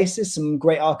most cases, some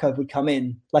great archive would come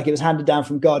in, like it was handed down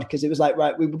from God, because it was like,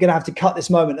 right, we were going to have to cut this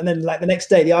moment. And then like the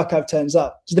next day, the archive turns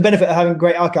up. So the benefit of having a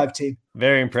great archive team.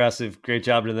 Very impressive. Great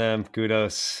job to them.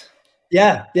 Kudos.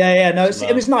 Yeah. No,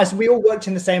 it was nice. We all worked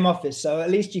in the same office, so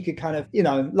at least you could kind of,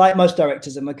 like most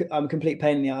directors, I'm a complete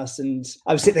pain in the ass, and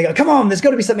I would sit there and go, come on, there's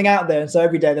got to be something out there. And so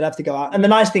every day they'd have to go out. And the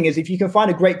nice thing is, if you can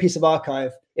find a great piece of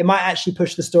archive, it might actually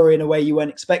push the story in a way you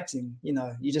weren't expecting.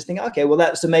 You just think, okay,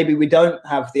 well, so maybe we don't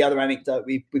have the other anecdote.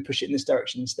 We push it in this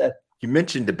direction instead. You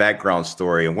mentioned the background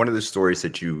story, and one of the stories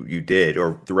that you did,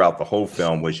 or throughout the whole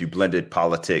film, was you blended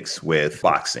politics with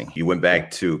boxing. You went back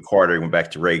to Carter, you went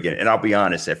back to Reagan, and I'll be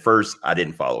honest, at first, I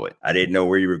didn't follow it. I didn't know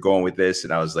where you were going with this,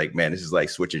 and I was like, man, this is like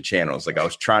switching channels. Like I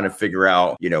was trying to figure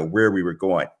out, where we were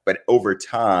going. But over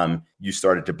time, you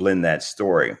started to blend that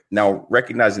story. Now,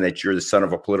 recognizing that you're the son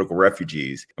of a political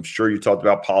refugees, I'm sure you talked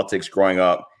about politics growing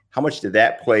up. How much did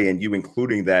that play in you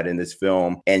including that in this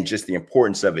film, and just the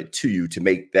importance of it to you to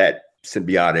make that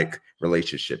symbiotic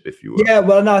relationship, if you will? Yeah,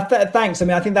 well, no, thanks. I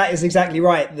mean, I think that is exactly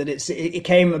right, that it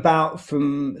came about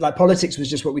from, like, politics was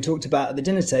just what we talked about at the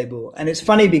dinner table. And it's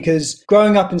funny because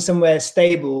growing up in somewhere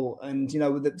stable and,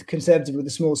 with the conservative with a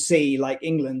small C, like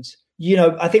England,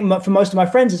 I think for most of my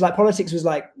friends, it's like politics was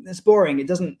like, it's boring. It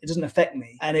doesn't affect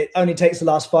me. And it only takes the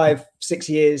last 5-6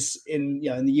 years in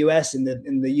the US, in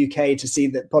the UK, to see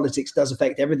that politics does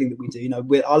affect everything that we do.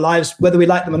 With our lives, whether we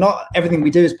like them or not, everything we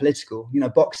do is political.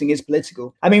 Boxing is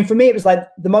political. I mean, for me, it was like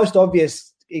the most obvious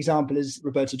example is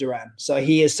Roberto Duran. So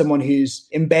he is someone who's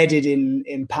embedded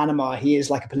in Panama. He is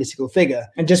like a political figure.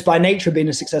 And just by nature of being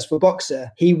a successful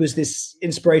boxer, he was this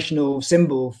inspirational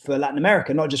symbol for Latin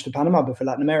America, not just for Panama, but for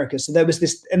Latin America. So there was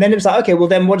this, and then it was like, okay, well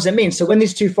then what does it mean? So when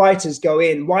these two fighters go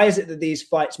in, why is it that these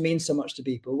fights mean so much to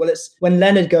people? Well, it's when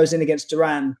Leonard goes in against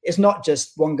Duran, it's not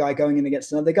just one guy going in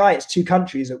against another guy, it's two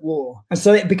countries at war. And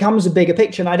so it becomes a bigger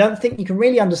picture. And I don't think you can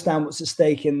really understand what's at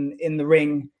stake in the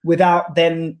ring without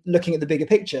then looking at the bigger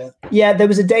picture. Yeah, there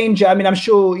was a danger. I mean, I'm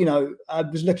sure, I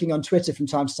was looking on Twitter from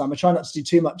time to time. I try not to do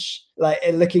too much like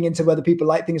looking into whether people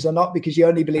like things or not, because you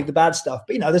only believe the bad stuff.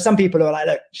 But, there's some people who are like,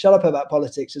 look, shut up about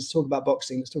politics. Let's talk about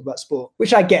boxing. Let's talk about sport,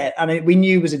 which I get. I mean, we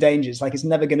knew was a danger. It's like, it's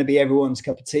never going to be everyone's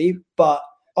cup of tea. But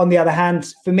on the other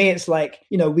hand, for me, it's like,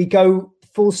 we go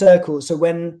full circle. So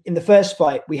when in the first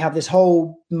fight, we have this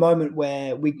whole moment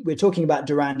where we're talking about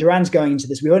Duran. Duran's going into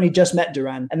this. We only just met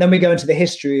Duran. And then we go into the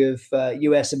history of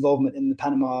US involvement in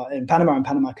Panama and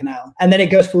Panama Canal. And then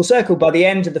it goes full circle. By the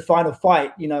end of the final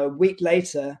fight, a week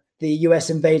later, the US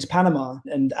invades Panama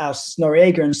and ousts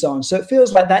Noriega and so on. So it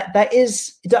feels like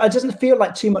it doesn't feel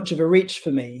like too much of a reach for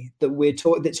me that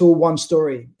it's all one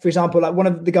story. For example, like one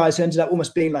of the guys who ended up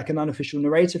almost being like an unofficial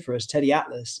narrator for us, Teddy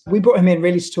Atlas, we brought him in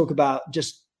really to talk about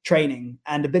just training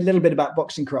and little bit about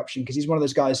boxing corruption, because he's one of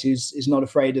those guys who's not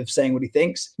afraid of saying what he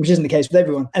thinks, which isn't the case with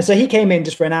everyone. And so he came in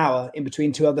just for an hour in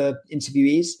between two other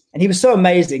interviewees, and he was so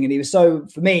amazing. And he was so,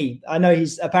 for me, I know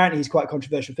he's quite a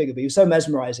controversial figure, but he was so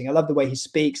mesmerizing. I love the way he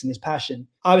speaks and his passion.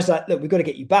 I was like, look, we've got to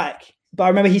get you back. But I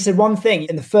remember he said one thing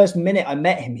in the first minute I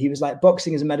met him. He was like,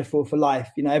 boxing is a metaphor for life.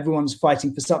 Everyone's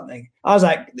fighting for something. I was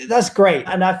like, that's great.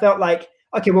 And I felt like,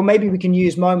 okay, well, maybe we can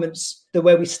use moments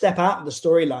where we step out of the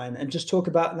storyline and just talk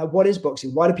about, now, what is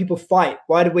boxing? Why do people fight?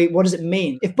 What does it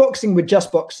mean? If boxing were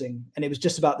just boxing and it was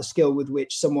just about the skill with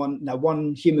which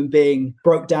one human being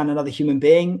broke down another human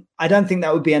being, I don't think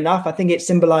that would be enough. I think it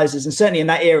symbolizes, and certainly in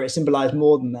that era, it symbolized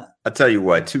more than that. I'll tell you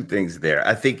what, two things there.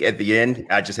 I think at the end,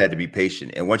 I just had to be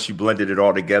patient. And once you blended it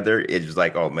all together, it was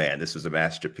like, oh man, this was a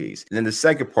masterpiece. And then the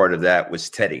second part of that was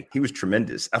Teddy. He was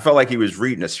tremendous. I felt like he was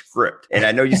reading a script. And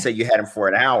I know you say you had him for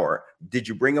an hour. Did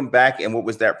you bring him back? And what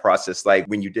was that process like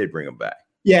when you did bring him back?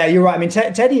 Yeah, you're right. I mean,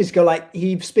 Teddy has got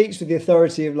he speaks with the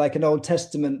authority of like an Old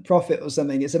Testament prophet or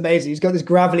something. It's amazing. He's got this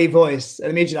gravelly voice.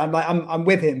 And immediately I'm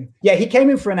with him. Yeah, he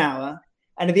came in for an hour.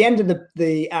 And at the end of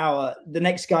the hour, the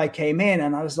next guy came in,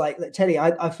 and I was like, Teddy,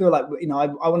 I feel like,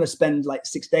 I want to spend like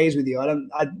 6 days with you.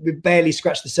 We barely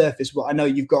scratched the surface what I know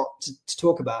you've got to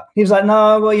talk about. He was like,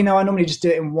 no, well, I normally just do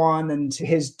it in one. And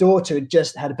his daughter had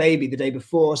just had a baby the day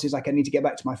before. So he's like, I need to get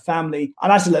back to my family.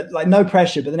 And I said, look, like, no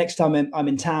pressure, but the next time I'm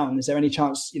in town, is there any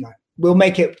chance, we'll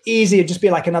make it easier, just be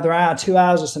like another hour, 2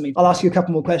 hours or something. I'll ask you a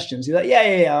couple more questions. He's like,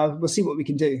 yeah, we'll see what we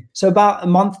can do. So about a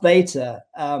month later,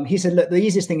 he said, look, the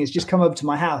easiest thing is just come over to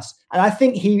my house. And I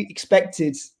think he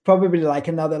expected probably like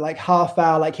another like half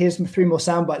hour, like here's 3 more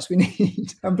sound bites we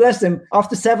need. And bless him,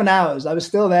 after 7 hours, I was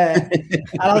still there.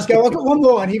 And I was going, I've got one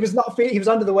more. And he was he was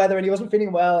under the weather and he wasn't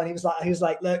feeling well. And he was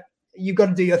like, look, you've got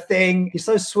to do your thing. He's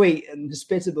so sweet and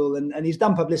hospitable, and he's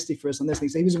done publicity for us on this thing.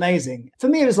 So he was amazing. For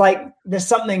me, it was like, there's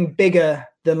something bigger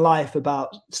than life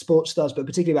about sports stars, but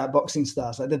particularly about boxing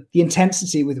stars, like the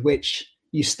intensity with which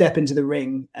you step into the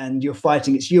ring and you're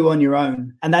fighting. It's you on your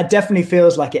own. And that definitely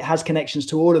feels like it has connections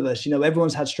to all of us.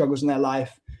 Everyone's had struggles in their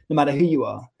life, no matter who you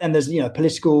are. And there's,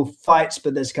 political fights,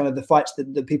 but there's kind of the fights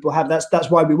that people have.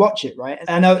 That's why we watch it, right? And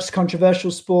I know it's a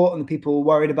controversial sport and the people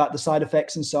worried about the side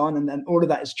effects and so on. And all of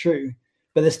that is true.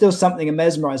 but there's still something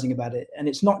mesmerizing about it. And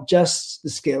it's not just the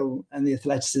skill and the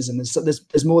athleticism.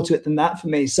 There's more to it than that for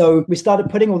me. So we started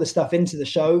putting all this stuff into the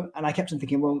show, and I kept on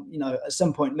thinking, well, at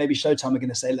some point, maybe Showtime are going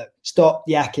to say, look, stop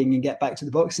yakking and get back to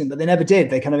the boxing. But they never did.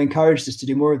 They kind of encouraged us to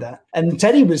do more of that. And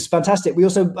Teddy was fantastic. We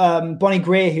also, Bonnie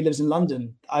Greer, who lives in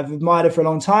London, I've admired her for a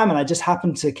long time, and I just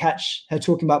happened to catch her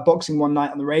talking about boxing one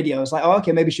night on the radio. I was like, oh,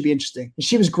 okay, maybe she'll be interesting. And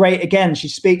she was great. Again, she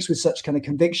speaks with such kind of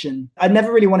conviction. I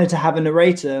never really wanted to have a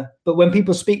narrator, but when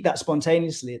people speak that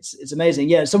spontaneously, it's amazing.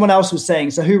 Yeah, someone else was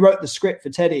saying, so who wrote the script for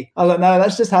Teddy? I was like, no,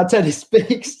 that's just how Teddy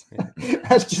speaks.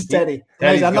 That's just Teddy.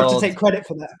 I'd love to take credit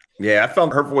for that. Yeah, I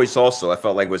felt her voice also. I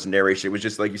felt like it was narration. It was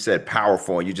just, like you said,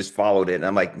 powerful, and you just followed it. And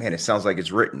I'm like, man, it sounds like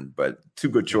it's written, but two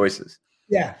good choices.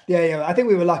 Yeah. I think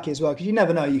we were lucky as well, because you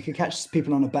never know. You could catch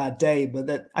people on a bad day.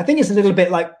 But I think it's a little bit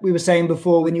like we were saying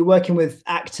before, when you're working with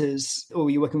actors or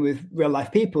you're working with real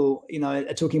life people,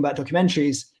 talking about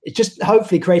documentaries, it's just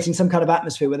hopefully creating some kind of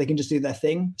atmosphere where they can just do their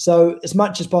thing. So as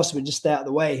much as possible, just stay out of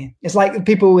the way. It's like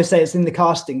people always say it's in the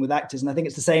casting with actors. And I think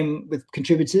it's the same with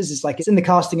contributors. It's like it's in the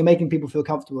casting and making people feel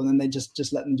comfortable, and then they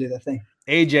just let them do their thing.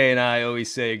 AJ and I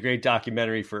always say a great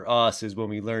documentary for us is when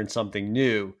we learn something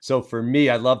new. So for me,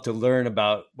 I love to learn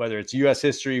about whether it's U.S.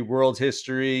 history, world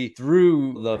history,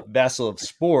 through the vessel of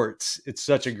sports. It's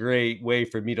such a great way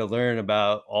for me to learn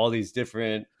about all these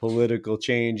different political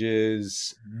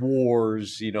changes,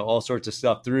 wars, all sorts of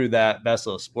stuff through that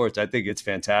vessel of sports. I think it's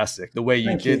fantastic. The way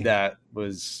you did that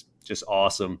was just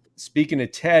awesome. Speaking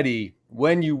of Teddy,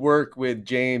 when you work with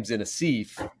James and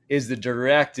Asif, is the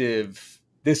directive,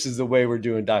 this is the way we're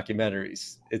doing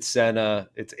documentaries? It's Senna,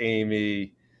 it's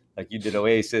Amy, like you did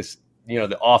Oasis,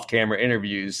 the off-camera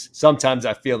interviews. Sometimes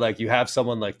I feel like you have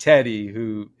someone like Teddy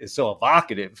who is so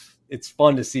evocative. It's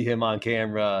fun to see him on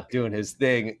camera doing his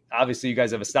thing. Obviously, you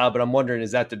guys have a style, but I'm wondering,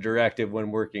 is that the directive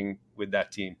when working with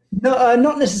that team? No,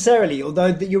 not necessarily, although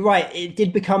you're right. It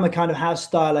did become a kind of house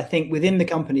style, I think, within the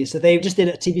company. So they just did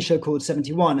a TV show called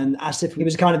 71, and Asif, he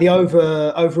was kind of the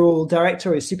overall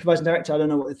director or supervising director. I don't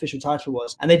know what the official title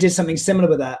was. And they did something similar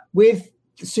with that. With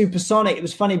Supersonic, it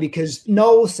was funny because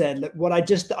Noel said, look,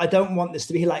 I don't want this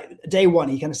to be like day one.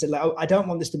 He kind of said, like, I don't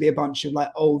want this to be a bunch of like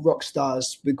old rock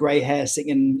stars with gray hair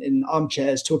sitting in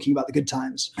armchairs talking about the good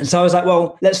times. And so I was like,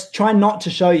 well, let's try not to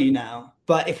show you now.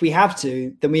 But if we have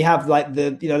to, then we have like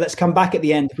let's come back at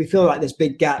the end if we feel like there's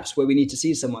big gaps where we need to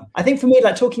see someone. I think for me,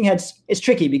 like Talking Heads, it's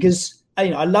tricky because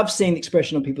I love seeing the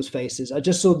expression on people's faces. I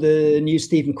just saw the new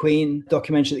Steve McQueen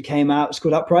documentary that came out. It's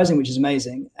called Uprising, which is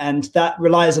amazing. And that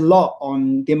relies a lot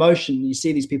on the emotion. You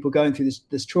see these people going through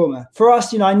this trauma. For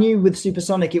us, I knew with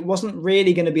Supersonic, it wasn't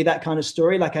really going to be that kind of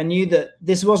story. Like I knew that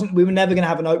we were never going to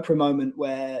have an Oprah moment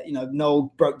where,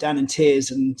 Noel broke down in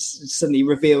tears and suddenly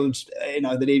revealed,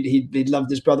 that he'd loved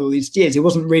his brother all these years. It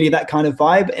wasn't really that kind of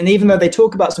vibe. And even though they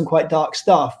talk about some quite dark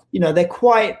stuff, they're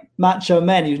quite macho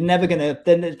men who's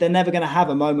they're never gonna have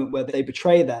a moment where they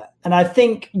betray that. And I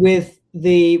think with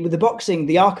the boxing,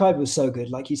 the archive was so good,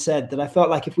 like you said, that I felt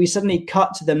like if we suddenly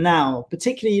cut to them now,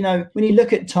 particularly, when you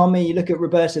look at Tommy, you look at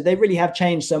Roberto, they really have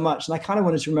changed so much. And I kind of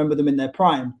wanted to remember them in their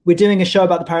prime. We're doing a show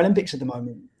about the Paralympics at the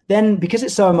moment. Then because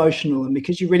it's so emotional and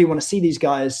because you really want to see these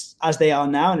guys as they are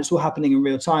now and it's all happening in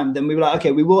real time, then we were like,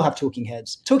 okay, we will have talking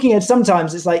heads. Talking heads,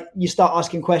 sometimes it's like you start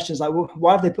asking questions like, well,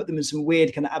 why have they put them in some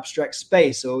weird kind of abstract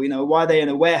space? Or, why are they in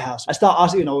a warehouse? I start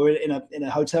asking, or in a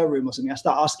hotel room or something, I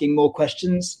start asking more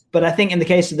questions. But I think in the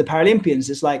case of the Paralympians,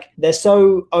 it's like they're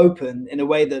so open in a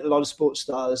way that a lot of sports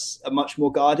stars are much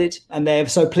more guarded. And they're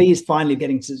so pleased finally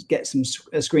getting to get some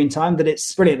screen time that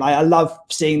it's brilliant. Like I love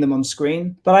seeing them on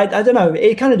screen. But I don't know,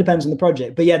 it kind of depends on the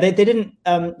project, but yeah, they didn't.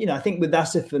 I think with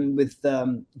Asif and with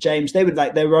James, they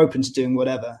were open to doing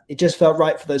whatever. It just felt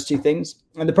right for those two things,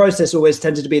 and the process always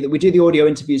tended to be that we do the audio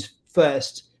interviews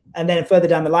first, and then further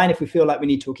down the line, if we feel like we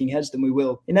need talking heads, then we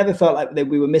will. It never felt like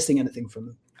we were missing anything from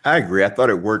them. I agree. I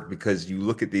thought it worked because you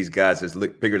look at these guys as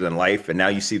look bigger than life, and now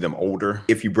you see them older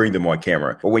if you bring them on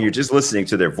camera. But when you're just listening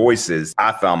to their voices,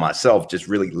 I found myself just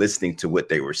really listening to what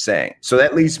they were saying. So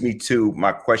that leads me to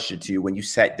my question to you. When you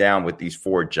sat down with these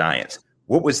four giants,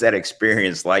 what was that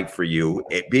experience like for you,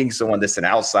 it being someone that's an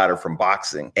outsider from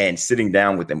boxing and sitting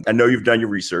down with them? I know you've done your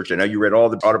research. I know you read all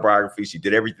the autobiographies. You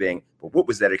did everything. But what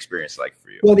was that experience like for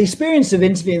you? Well, the experience of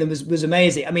interviewing them was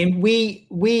amazing. I mean,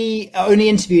 we only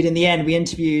interviewed in the end. We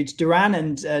interviewed Duran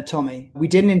and Tommy. We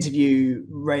didn't interview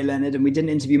Ray Leonard and we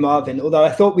didn't interview Marvin, although I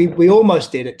thought we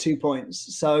almost did at 2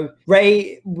 points. So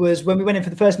Ray was, when we went in for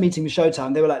the first meeting with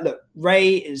Showtime, they were like, look,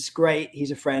 Ray is great.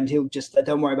 He's a friend. He'll just,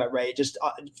 don't worry about Ray. Just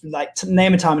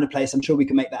name a time and a place. I'm sure we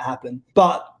can make that happen.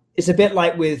 But it's a bit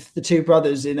like with the two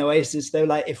brothers in Oasis. They're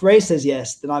like, if Ray says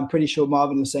yes, then I'm pretty sure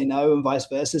Marvin will say no, and vice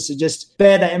versa. So just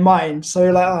bear that in mind. So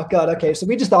you're like, oh God, okay. So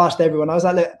we just asked everyone. I was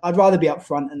like, look, I'd rather be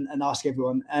upfront and ask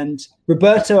everyone. And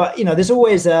Roberto, there's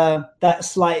always that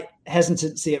slight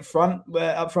hesitancy up front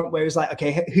where it's like,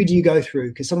 okay, who do you go through?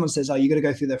 Because someone says, oh, you got to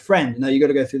go through their friend. No, you got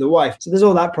to go through the wife. So there's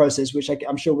all that process, which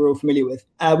I'm sure we're all familiar with.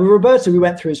 With Roberto, we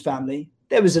went through his family.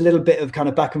 There was a little bit of kind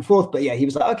of back and forth, but yeah, he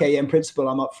was like, okay, yeah, in principle,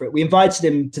 I'm up for it. We invited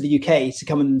him to the UK to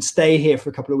come and stay here for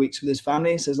a couple of weeks with his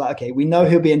family. So it's like, okay, we know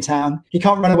he'll be in town. He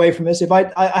can't run away from us. If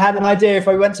I had an idea, if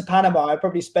I went to Panama, I'd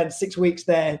probably spend 6 weeks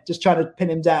there just trying to pin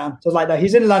him down. So I was like, no,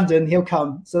 he's in London, he'll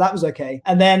come. So that was okay.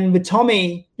 And then with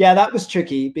Tommy, yeah, that was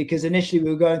tricky because initially we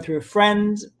were going through a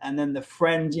friend, and then the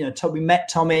friend, we met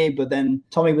Tommy, but then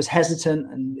Tommy was hesitant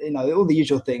and, all the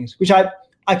usual things, which I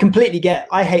completely get.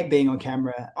 I hate being on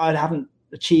camera. I haven't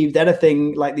achieved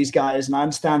anything like these guys, and I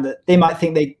understand that they might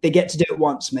think they get to do it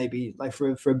once, maybe like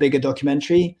for a bigger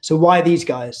documentary. So why these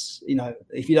guys,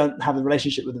 if you don't have a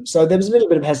relationship with them? So there was a little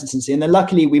bit of hesitancy, and then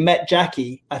luckily we met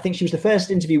Jackie. I think she was the first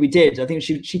interview we did. I think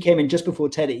she came in just before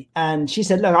Teddy, and she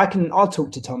said, look, I'll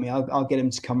talk to Tommy, I'll get him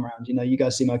to come around, you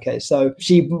guys seem okay. So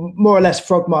she more or less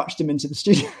frog marched him into the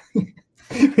studio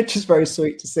which is very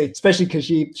sweet to see, especially because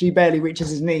she barely reaches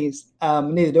his knees.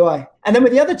 Neither do I. And then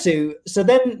with the other two, so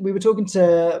then we were talking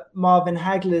to Marvin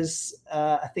Hagler's,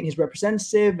 I think his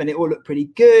representative, and it all looked pretty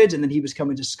good. And then he was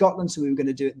coming to Scotland, so we were going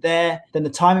to do it there. Then the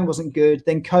timing wasn't good.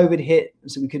 Then COVID hit,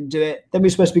 so we couldn't do it. Then we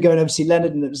were supposed to be going over to see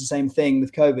Leonard, and it was the same thing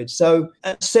with COVID. So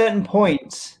at a certain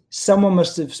point, someone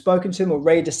must have spoken to him, or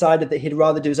Ray decided that he'd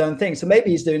rather do his own thing. So maybe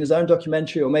he's doing his own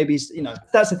documentary, or maybe he's,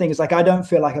 that's the thing. It's like, I don't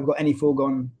feel like I've got any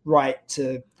foregone right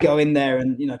to go in there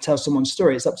and, tell someone's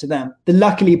story. It's up to them. But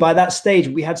luckily by that stage,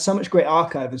 we had so much great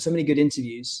archive and so many good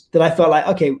interviews that I felt like,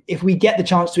 okay, if we get the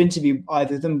chance to interview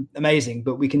either of them, amazing,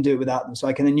 but we can do it without them. So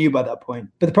I kind of knew by that point.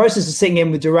 But the process of sitting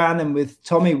in with Duran and with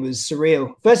Tommy was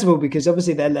surreal. First of all, because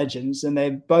obviously they're legends and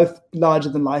they're both larger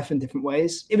than life in different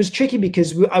ways. It was tricky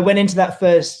because I went into that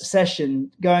first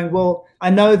session going, well, I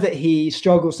know that he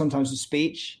struggles sometimes with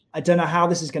speech. I don't know how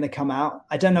this is going to come out.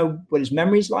 I don't know what his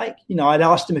memory's like. I'd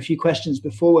asked him a few questions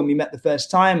before when we met the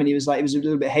first time, and he was like, it was a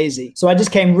little bit hazy. So I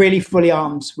just came really fully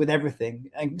armed with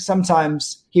everything. And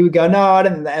sometimes he would go, no, I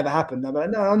don't think that ever happened. I'm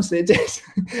like, no, honestly, it did.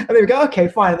 And they would go, okay,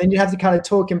 fine. And then you have to kind of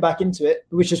talk him back into it,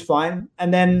 which is fine.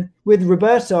 And then with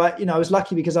Roberto, I was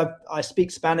lucky because I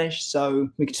speak Spanish, so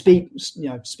we could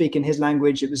speak in his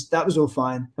language. That was all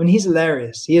fine. I mean, he's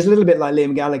hilarious. He is a little bit like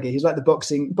Liam Gallagher. He's like the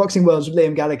boxing world's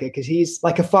Liam Gallagher, because he's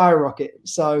like a fire rocket.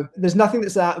 So there's nothing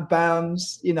that's out of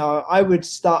bounds. I would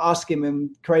start asking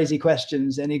him crazy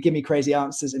questions and he'd give me crazy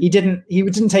answers. And he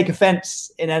didn't take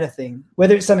offense in anything,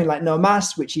 whether it's something like no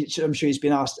mas, which I'm sure he's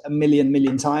been asked a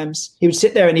million times. He would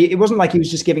sit there and it wasn't like he was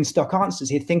just giving stock answers.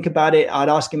 He'd think about it. I'd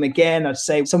ask him again. I'd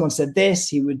say, someone said this.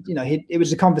 He would, it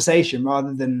was a conversation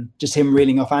rather than just him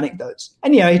reeling off anecdotes.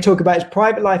 And, he'd talk about his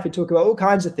private life. He'd talk about all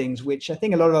kinds of things, which I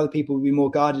think a lot of other people would be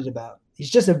more guarded about. He's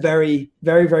just a very,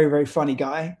 very, very, very funny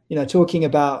guy. Talking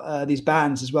about these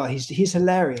bands as well. He's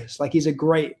hilarious. Like, he's a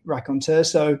great raconteur.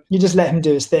 So you just let him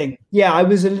do his thing. Yeah, I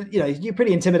was, you're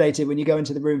pretty intimidated when you go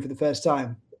into the room for the first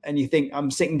time. And you think,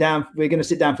 I'm sitting down, we're going to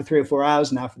sit down for 3 or 4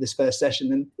 hours now for this first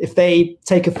session. And if they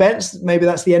take offense, maybe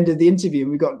that's the end of the interview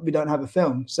and we don't have a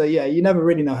film. So yeah, you never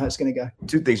really know how it's going to go.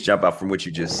 2 things jump out from what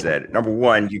you just said. Number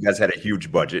one, you guys had a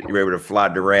huge budget. You were able to fly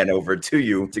Duran over to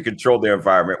you to control their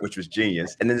environment, which was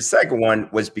genius. And then the second one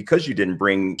was because you didn't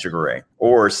bring Sugar Ray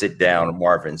or sit down with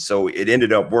Marvin. So it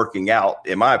ended up working out,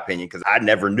 in my opinion, because I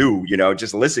never knew,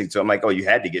 just listening to him, like, oh, you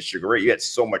had to get Sugar Ray. You had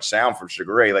so much sound from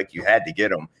Sugar Ray, like you had to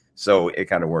get him. So it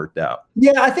kind of worked out.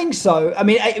 Yeah, I think so. I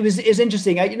mean, it was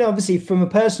interesting. Obviously, from a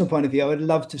personal point of view, I would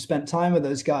love to have spent time with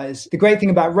those guys. The great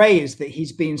thing about Ray is that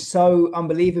he's been so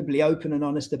unbelievably open and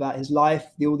honest about his life,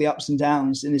 all the ups and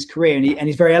downs in his career, and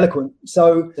he's very eloquent.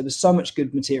 So there was so much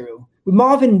good material.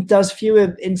 Marvin does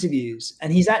fewer interviews,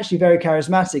 and he's actually very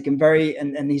charismatic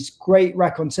and he's great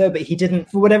raconteur, but he didn't,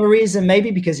 for whatever reason,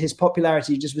 maybe because his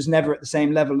popularity just was never at the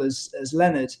same level as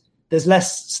Leonard. There's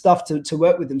less stuff to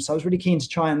work with him. So I was really keen to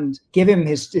try and give him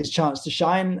his chance to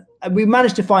shine. And we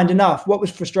managed to find enough. What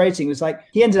was frustrating was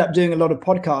he ended up doing a lot of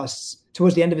podcasts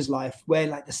towards the end of his life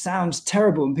where the sound's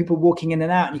terrible and people walking in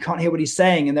and out and you can't hear what he's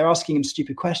saying and they're asking him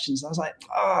stupid questions. I was like,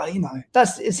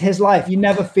 it's his life. You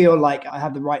never feel like I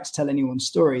have the right to tell anyone's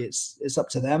story. It's up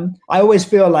to them. I always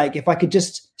feel like if I could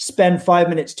just spend 5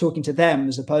 minutes talking to them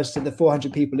as opposed to the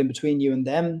 400 people in between you and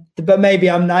them. But maybe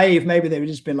I'm naive. Maybe they would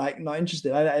just been not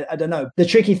interested. I don't know. The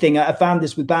tricky thing, I found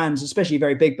this with bands, especially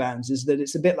very big bands, is that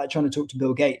it's a bit like trying to talk to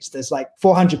Bill Gates. There's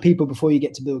 400 people before you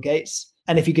get to Bill Gates.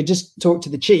 And if you could just talk to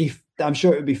the chief, I'm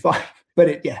sure it would be fine.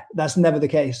 But that's never the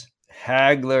case.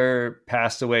 Hagler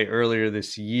passed away earlier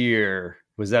this year.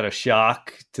 Was that a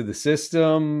shock to the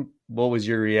system? What was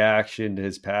your reaction to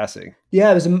his passing?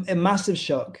 Yeah, it was a massive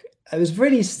shock. It was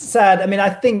really sad. I mean, I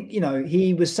think,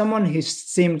 he was someone who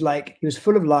seemed like he was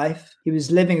full of life. He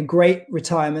was living a great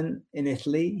retirement in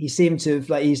Italy. He seemed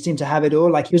to have it all.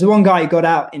 Like, he was the one guy who got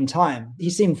out in time. He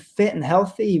seemed fit and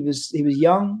healthy. He was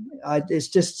young.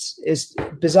 It's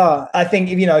bizarre. I think,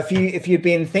 if you'd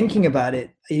been thinking about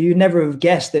it, you never have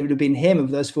guessed that it would have been him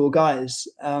of those four guys.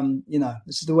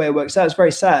 This is the way it works out. It's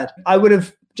very sad. I would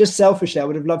have, just selfishly, I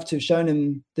would have loved to have shown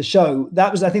him the show.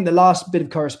 That was, I think, the last bit of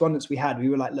correspondence we had. We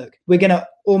were like, look, we're going to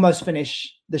almost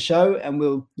finish the show and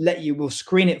we'll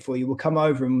screen it for you. We'll come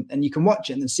over and you can watch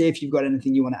it and see if you've got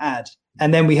anything you want to add.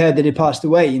 And then we heard that he passed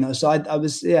away, so it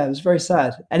was very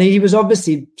sad. And he was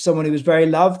obviously someone who was very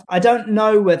loved. I don't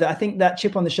know whether, I think that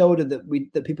chip on the shoulder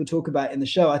that people talk about in the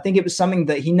show, I think it was something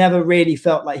that he never really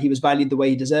felt like he was valued the way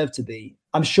he deserved to be.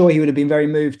 I'm sure he would have been very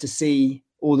moved to see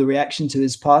all the reaction to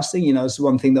his passing. It's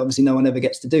one thing that obviously no one ever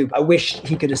gets to do. I wish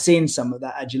he could have seen some of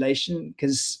that adulation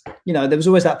because, there was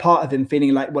always that part of him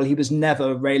feeling like, well, he was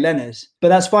never Ray Leonard. But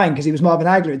that's fine because he was Marvin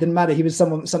Hagler. It didn't matter. He was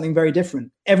something very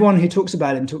different. Everyone who talks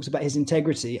about him talks about his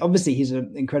integrity. Obviously, he's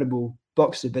an incredible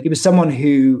boxer, but he was someone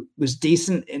who was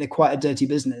decent in quite a dirty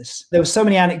business. There were so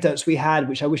many anecdotes we had,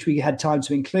 which I wish we had time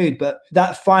to include, but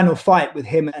that final fight with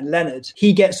him and Leonard,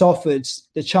 he gets offered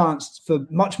the chance for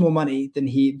much more money than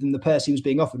the purse he was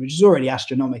being offered, which is already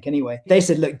astronomical anyway. They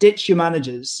said, look, ditch the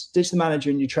manager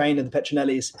and your trainer, the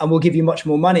Petronellis, and we'll give you much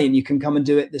more money and you can come and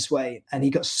do it this way. And he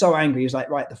got so angry. He was like,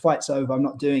 right, the fight's over. I'm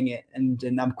not doing it. And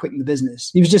I'm quitting the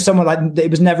business. He was just someone like, it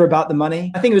was never about the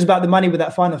money. I think it was about the money with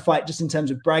that final fight, just in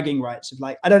terms of bragging rights of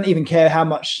like, I don't even care how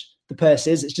much the purse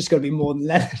is. It's just got to be more than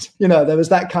Leonard. There was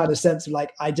that kind of sense of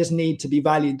like, I just need to be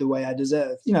valued the way I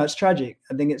deserve. It's tragic.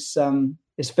 I think it's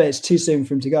too soon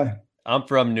for him to go. I'm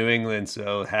from New England,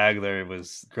 so Hagler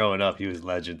was growing up. He was a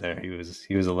legend there. He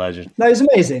was a legend. No, he was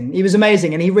amazing. He was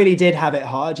amazing, and he really did have it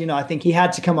hard. I think he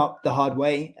had to come up the hard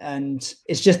way, and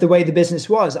it's just the way the business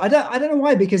was. I don't know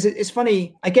why, because it's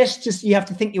funny. I guess just you have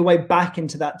to think your way back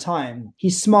into that time.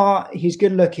 He's smart. He's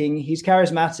good looking. He's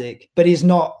charismatic, but he's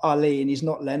not Ali and he's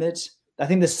not Leonard. I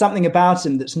think there's something about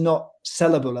him that's not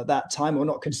sellable at that time or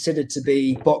not considered to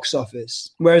be box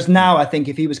office. Whereas now, I think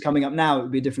if he was coming up now, it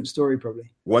would be a different story probably.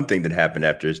 One thing that happened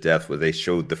after his death was they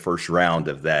showed the first round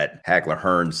of that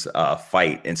Hagler-Hearns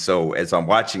fight. And so as I'm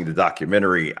watching the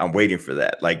documentary, I'm waiting for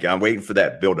that. Like, I'm waiting for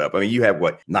that buildup. I mean, you have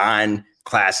 9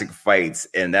 classic fights,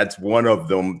 and that's one of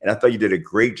them. And I thought you did a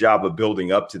great job of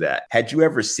building up to that. Had you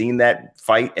ever seen that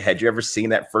fight? Had you ever seen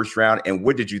that first round? And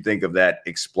what did you think of that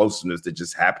explosiveness that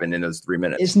just happened in those 3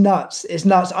 minutes? It's nuts.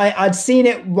 I'd seen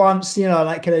it once,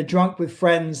 like kind of drunk with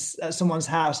friends at someone's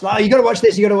house. Like, oh, you got to watch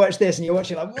this. You got to watch this. And you're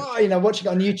watching like, whoa, watching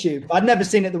it on YouTube. I'd never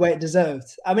seen it the way it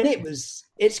deserved. I mean,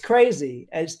 it's crazy.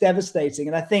 It's devastating.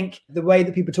 And I think the way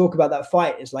that people talk about that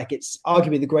fight is like, it's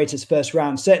arguably the greatest first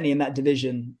round, certainly in that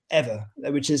division ever,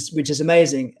 which is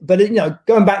amazing. But,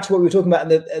 going back to what we were talking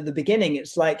about at the beginning,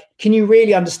 it's like, can you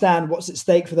really understand what's at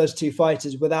stake for those two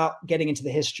fighters without getting into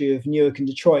the history of Newark and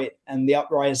Detroit and the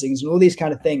uprisings and all these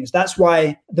kind of things? That's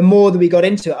why the more that we got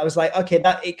into it, I was like, okay,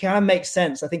 that it kind of makes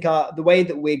sense. I think the way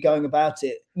that we're going about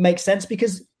it makes sense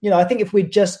because, I think if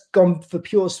we'd just gone for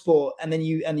pure sport and then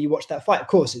you watch that fight, of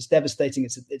course, it's devastating.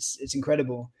 It's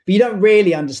incredible. But you don't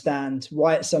really understand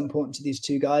why it's so important to these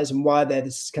two guys and why they're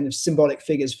this kind of symbolic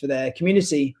figures for their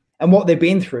community and what they've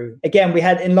been through. Again, we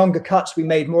had in longer cuts, we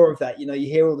made more of that. You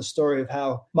hear all the story of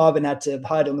how Marvin had to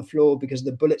hide on the floor because of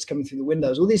the bullets coming through the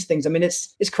windows, all these things. I mean,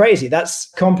 it's crazy. That's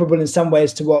comparable in some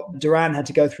ways to what Duran had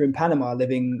to go through in Panama,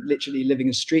 literally living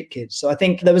as street kids. So I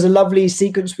think there was a lovely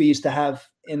sequence we used to have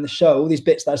in the show, all these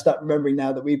bits that I start remembering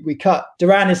now that we cut.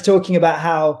 Duran is talking about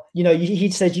how, he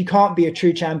says you can't be a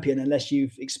true champion unless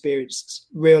you've experienced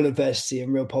real adversity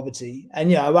and real poverty.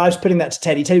 And, I was putting that to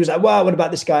Teddy. Teddy was like, well, what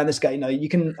about this guy and this guy? You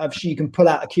can pull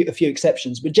out a few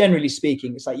exceptions, but generally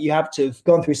speaking, it's like you have to have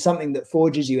gone through something that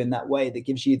forges you in that way, that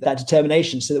gives you that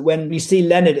determination. So that when you see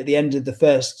Leonard at the end of the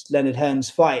first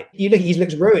Leonard-Hearns fight, he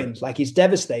looks ruined, like he's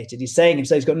devastated. He's saying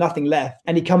himself he's got nothing left,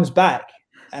 and he comes back.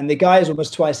 And the guy is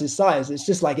almost twice his size. It's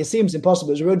just like, it seems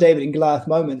impossible. It's a real David and Goliath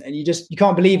moment. And you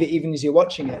can't believe it even as you're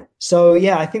watching it. So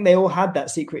yeah, I think they all had that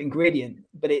secret ingredient,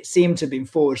 but it seemed to have been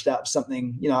forged out of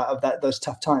something, of those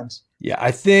tough times. Yeah,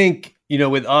 I think,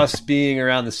 with us being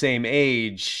around the same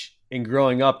age and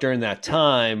growing up during that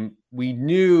time, we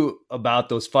knew about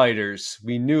those fighters.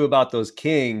 We knew about those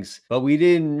kings, but we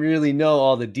didn't really know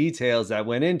all the details that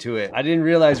went into it. I didn't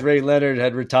realize Ray Leonard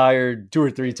had retired 2 or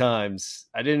 3 times.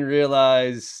 I didn't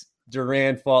realize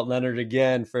Duran fought Leonard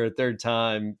again for a third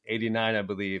time, 89, I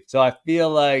believe. So I feel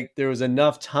like there was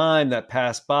enough time that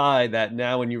passed by that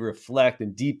now when you reflect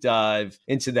and deep dive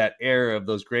into that era of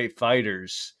those great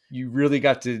fighters, you really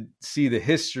got to see the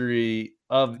history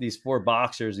of these four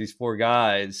boxers, these four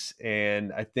guys.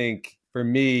 And I think for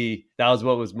me, that was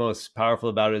what was most powerful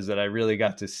about it, is that I really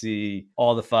got to see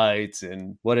all the fights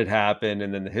and what had happened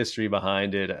and then the history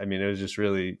behind it. I mean, it was just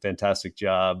really fantastic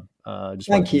job. Just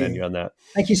want to commend you on that.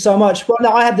 Thank you so much. Well,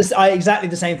 no, I had exactly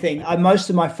the same thing. Most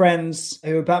of my friends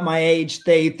who were about my age,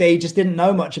 they just didn't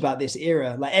know much about this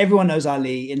era. Like everyone knows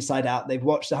Ali inside out. They've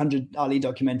watched 100 Ali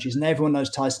documentaries and everyone knows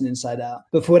Tyson inside out.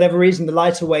 But for whatever reason, the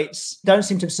lighter weights don't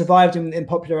seem to have survived in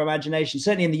popular imagination,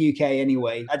 certainly in the UK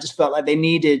anyway. I just felt like they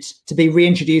needed to be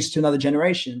reintroduced to another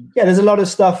generation. Yeah, there's a lot of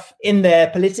stuff in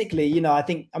there politically. You know,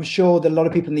 I'm sure that a lot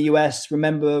of people in the US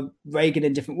remember Reagan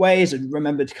in different ways and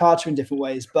remembered Carter in different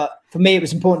ways. But for me, it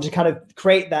was important to kind of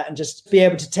create that and just be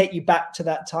able to take you back to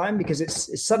that time because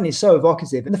it's suddenly so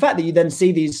evocative. And the fact that you then see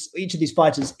each of these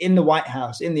fighters in the White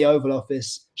House, in the Oval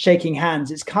Office, shaking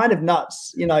hands, it's kind of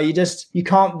nuts. You know, you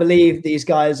can't believe these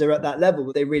guys are at that level,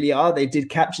 but they really are. They did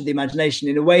capture the imagination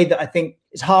in a way that I think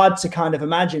it's hard to kind of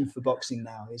imagine for boxing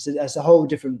now. It's a whole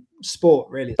different sport,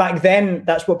 really. Back then,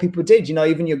 that's what people did. You know,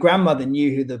 even your grandmother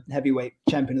knew who the heavyweight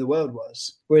champion of the world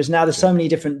was. Whereas now there's so many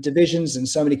different divisions and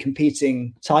so many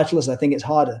competing titles, I think it's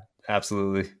harder.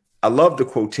 Absolutely. I love the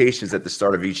quotations at the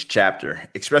start of each chapter,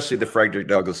 especially the Frederick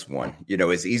Douglass one. You know,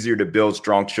 it's easier to build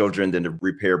strong children than to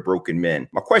repair broken men.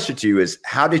 My question to you is,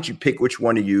 how did you pick which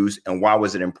one to use and why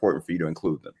was it important for you to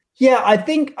include them? Yeah, I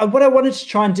think what I wanted to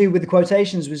try and do with the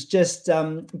quotations was just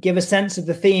give a sense of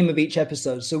the theme of each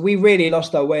episode. So we really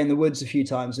lost our way in the woods a few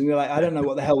times and we were like, I don't know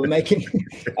what the hell we're making.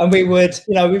 And we were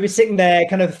sitting there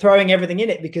kind of throwing everything in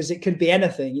it because it could be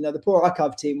anything. You know, the poor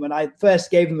archive team, when I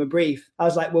first gave them a brief, I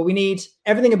was like, well, we need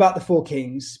everything about the Four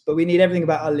Kings, but we need everything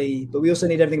about Ali, but we also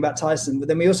need everything about Tyson, but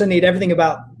then we also need everything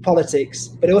about politics,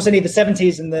 but we also need the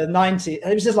 70s and the 90s.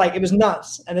 And it was just like, it was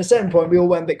nuts. And at a certain point, we all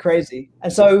went a bit crazy.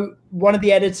 And so one of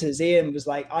the editors, Ian, was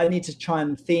like, I need to try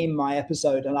and theme my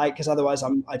episode, and because otherwise I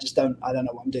don't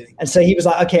know what I'm doing. And so he was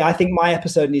like, okay, I think my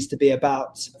episode needs to be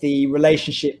about the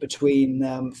relationship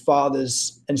between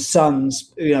fathers and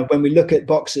sons, you know, when we look at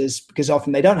boxers, because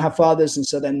often they don't have fathers, and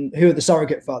so then who are the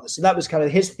surrogate fathers? So that was kind of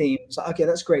his theme. It's like, okay,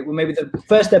 that's great. Well, maybe the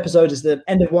first episode is the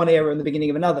end of one era and the beginning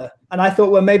of another. And I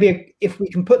thought, well, maybe if we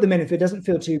can put them in, if it doesn't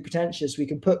feel too pretentious, we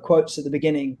can put quotes at the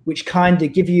beginning, which kind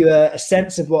of give you a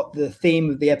sense of what the theme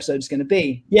of the episode is going to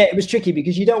be. Yeah, it was tricky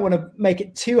because you don't want to make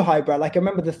it too highbrow. Like I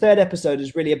remember the third episode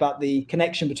is really about the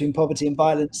connection between poverty and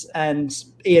violence, and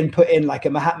Ian put in like a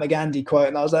Mahatma Gandhi quote,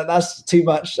 and I was like, that's too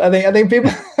much. I think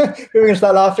people are going to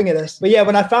start laughing at us. But yeah,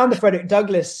 when I found the Frederick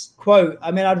Douglass quote,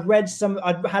 I mean,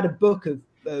 I'd had a book of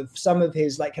some of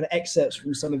his like kind of excerpts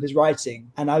from some of his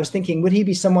writing, and I was thinking, would he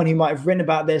be someone who might have written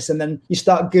about this? And then you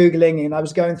start Googling, and I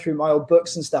was going through my old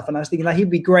books and stuff, and I was thinking like he'd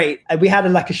be great. And we had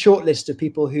a short list of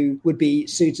people who would be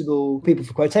suitable people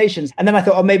for quotations, and then I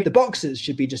thought, oh, maybe the boxers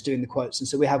should be just doing the quotes, and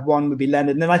so we have one would be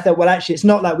Leonard. And then I thought, well, actually it's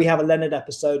not like we have a Leonard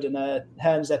episode and a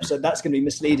Hearns episode. That's going to be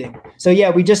misleading. So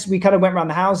yeah, we kind of went around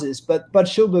the houses. But Bud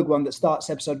Schulberg one that starts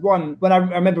episode 1, when I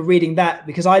remember reading that,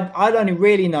 because I'd only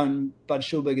really known Bud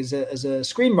Schulberg as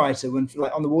a screenwriter when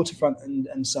like On the Waterfront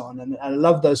and so on, and I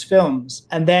love those films.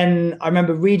 And then I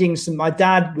remember reading my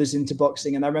dad was into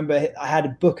boxing, and I remember I had a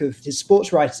book of his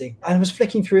sports writing, and I was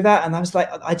flicking through that, and I was like,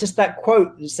 that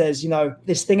quote that says, you know,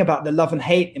 this thing about the love and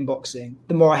hate in boxing,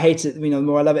 the more I hate it, you know, the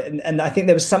more I love it. And I think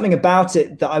there was something about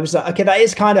it that I was like, okay, that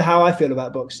is kind of how I feel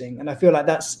about boxing. And I feel like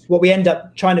that's what we end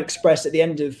up trying to express at the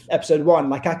end of episode 1.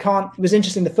 Like it was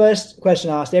interesting. The first question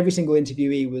I asked every single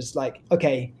interviewee was like,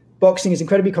 okay, boxing is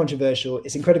incredibly controversial.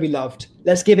 It's incredibly loved.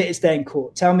 Let's give it its day in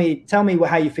court. Tell me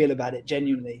how you feel about it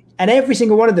genuinely. And every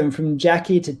single one of them, from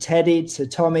Jackie to Teddy to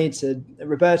Tommy to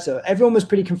Roberto, everyone was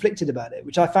pretty conflicted about it,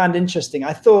 which I found interesting.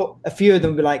 I thought a few of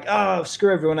them were like, oh,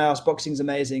 screw everyone else. Boxing's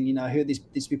amazing. You know, who are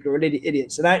these people are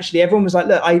idiots. And actually everyone was like,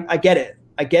 look, I get it.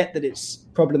 I get that it's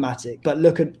problematic, but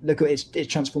look at it's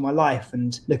transformed my life,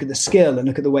 and look at the skill, and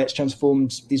look at the way it's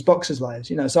transformed these boxers' lives,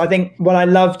 you know. So I think what I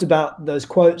loved about those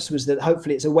quotes was that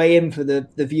hopefully it's a way in for the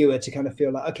viewer to kind of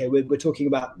feel like, okay, we're talking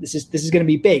about this is going to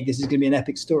be big, this is going to be an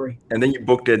epic story. And then you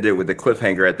bookended it with the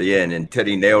cliffhanger at the end, and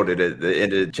Teddy nailed it at the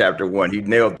end of chapter 1. He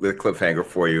nailed the cliffhanger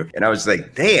for you, and I was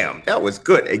like, damn, that was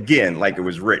good again, like it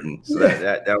was written. So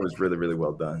that was really, really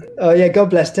well done. Oh yeah, God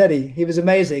bless Teddy. He was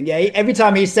amazing. Yeah, every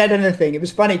time he said anything, it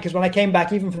was funny because when I came back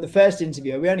back even from the first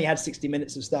interview, we only had 60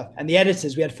 minutes of stuff. And the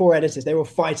editors, we had 4 editors, they were all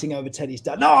fighting over Teddy's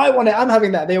stuff. No, I want it. I'm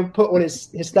having that. They would put all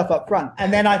his stuff up front.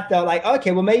 And then I felt like,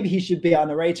 okay, well, maybe he should be our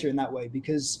narrator in that way,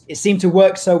 because it seemed to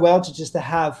work so well to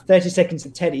have 30 seconds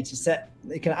of Teddy to set.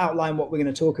 They can outline what we're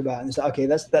going to talk about, and it's like, okay,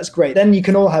 that's great. Then you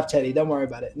can all have Teddy. Don't worry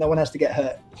about it. No one has to get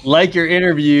hurt. Like your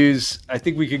interviews, I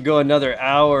think we could go another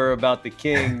hour about the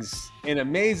Kings. And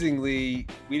amazingly,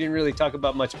 we didn't really talk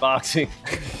about much boxing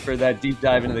for that deep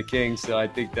dive into the Kings. So I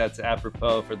think that's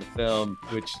apropos for the film,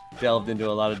 which delved into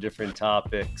a lot of different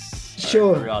topics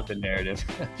throughout the narrative.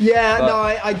 Yeah, no,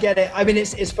 I get it. I mean,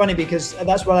 it's funny because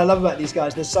that's what I love about these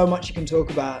guys. There's so much you can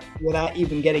talk about without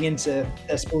even getting into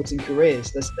their sporting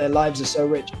careers. Their lives are so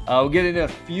rich. We'll get into a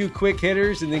few quick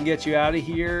hitters and then get you out of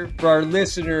here. For our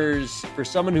listeners, for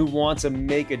someone who wants to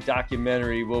make a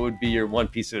documentary, what would be your one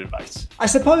piece of advice? I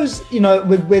suppose,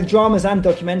 with dramas and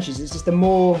documentaries, it's just the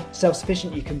more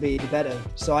self-sufficient you can be, the better.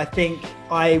 So I think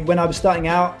when I was starting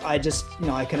out, I just,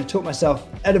 I kind of taught myself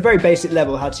at a very basic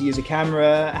level how to use a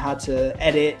camera, how to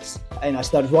edit, and I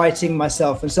started writing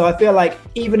myself. And so I feel like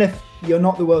even if you're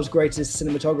not the world's greatest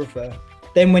cinematographer,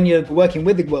 then when you're working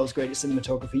with the world's greatest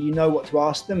cinematographer, you know what to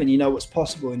ask them and you know what's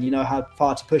possible and you know how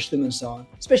far to push them and so on.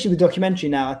 Especially with documentary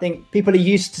now, I think people are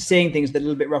used to seeing things that are a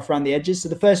little bit rough around the edges. So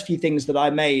the first few things that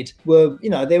I made were,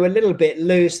 they were a little bit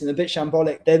loose and a bit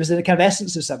shambolic. There was a kind of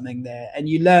essence of something there. And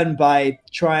you learn by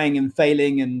trying and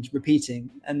failing and repeating.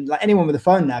 And like anyone with a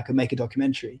phone now can make a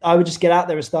documentary. I would just get out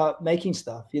there and start making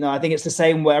stuff. I think it's the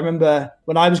same way. I remember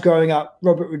when I was growing up,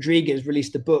 Robert Rodriguez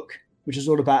released a book which is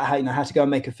all about how to go and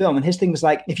make a film. And his thing was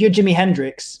like, if you're Jimi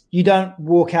Hendrix, you don't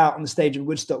walk out on the stage of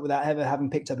Woodstock without ever having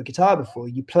picked up a guitar before.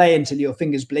 You play until your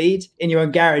fingers bleed in your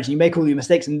own garage and you make all your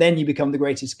mistakes and then you become the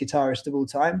greatest guitarist of all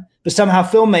time. But somehow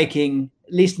filmmaking,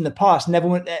 at least in the past,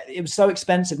 it was so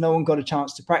expensive, no one got a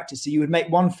chance to practice. So you would make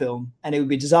one film and it would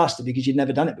be a disaster because you'd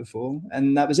never done it before.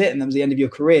 And that was it. And that was the end of your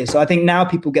career. So I think now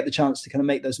people get the chance to kind of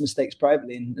make those mistakes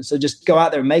privately. And so just go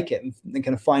out there and make it and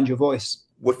kind of find your voice.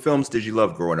 What films did you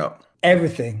love growing up?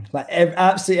 Everything,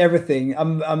 absolutely everything.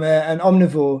 I'm an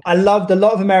omnivore. I loved a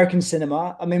lot of American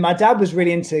cinema. I mean, my dad was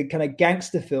really into kind of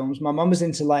gangster films. My mum was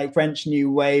into like French New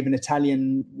Wave and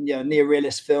Italian,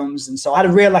 neorealist films. And so I had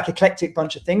a real eclectic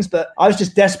bunch of things, but I was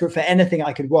just desperate for anything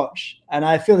I could watch. And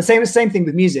I feel the same thing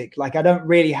with music. Like I don't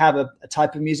really have a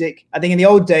type of music. I think in the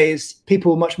old days,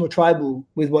 people were much more tribal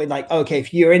with okay,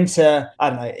 if you're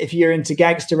into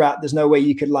gangster rap, there's no way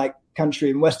you could like country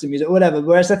and Western music or whatever.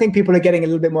 Whereas I think people are getting a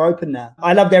little bit more open now.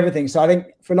 I loved everything. So I think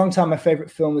for a long time, my favorite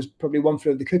film was probably One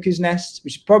Flew Over the Cuckoo's Nest,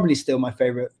 which is probably still my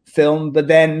favorite film. But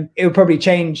then it would probably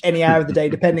change any hour of the day,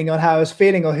 depending on how I was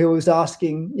feeling or who was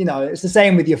asking. It's the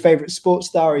same with your favorite sports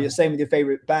star or the same with your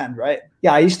favorite band, right?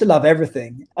 Yeah, I used to love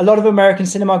everything. A lot of American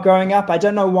cinema growing up. I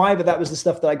don't know why, but that was the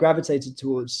stuff that I gravitated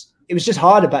towards. It was just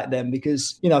harder back then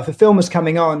because, if a film was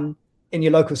coming on in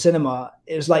your local cinema,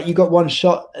 it was like you got one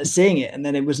shot at seeing it and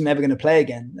then it was never going to play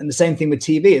again. And the same thing with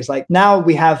TV. It's like now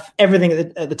we have everything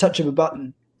at the touch of a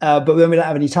button, but then we don't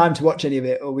have any time to watch any of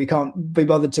it, or we can't be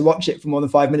bothered to watch it for more than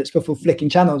 5 minutes before flicking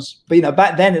channels. But,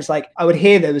 back then it's like I would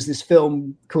hear there was this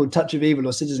film called Touch of Evil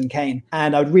or Citizen Kane,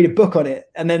 and I would read a book on it.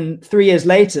 And then 3 years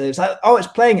later, it's like, oh, it's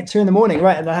playing at 2 a.m,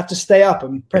 right? And I have to stay up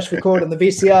and press record on the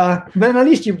VCR. But then at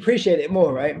least you appreciate it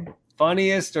more, right?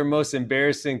 Funniest or most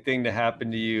embarrassing thing to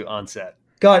happen to you on set?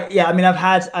 God, yeah. I mean, I've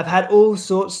had all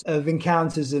sorts of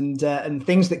encounters and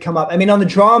things that come up. I mean, on the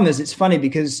dramas, it's funny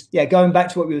because, going back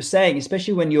to what we were saying,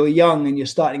 especially when you're young and you're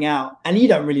starting out and you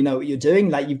don't really know what you're doing,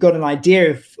 like you've got an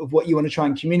idea of what you want to try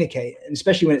and communicate, and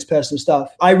especially when it's personal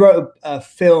stuff. I wrote a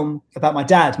film about my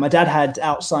dad. My dad had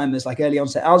Alzheimer's, like early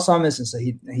onset Alzheimer's, and so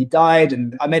he died.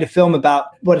 And I made a film about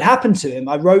what had happened to him.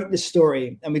 I wrote this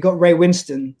story, and we got Ray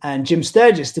Winston and Jim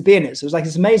Sturgis to be in it. So it was like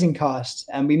this amazing cast,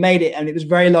 and we made it, and it was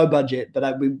very low budget,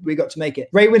 but we got to make it.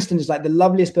 Ray Winston is like the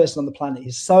loveliest person on the planet.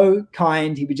 He's so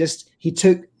kind. He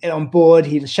took it on board.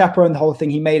 He chaperoned the whole thing.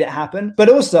 He made it happen. But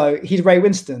also, he's Ray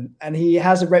Winston, and he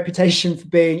has a reputation for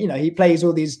being, he plays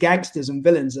all these gangsters and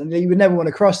villains, and you would never want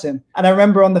to cross him. And I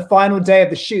remember on the final day of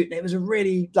the shoot, and it was a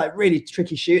really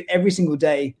tricky shoot. Every single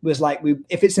day was like,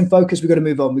 if it's in focus, we've got to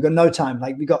move on. We've got no time.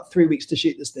 Like, we got 3 weeks to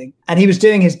shoot this thing. And he was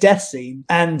doing his death scene,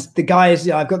 and the guys,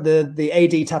 I've got the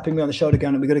AD tapping me on the shoulder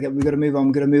going, we've got to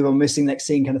move on, missing next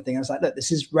scene kind of thing. I was like, look,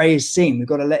 this is Ray's scene. We've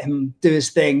got to let him do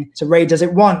his thing. So Ray does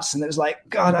it once, and it was like,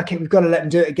 God, okay, we've got to let him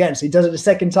do it again. So he does it the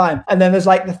second time. And then there's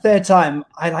like the third time,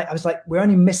 I was like, we're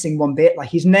only missing one bit. Like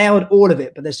he's nailed all of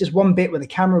it, but there's just one bit where the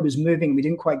camera was moving and we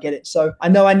didn't quite get it. So I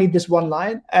know I need this one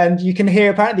line. And you can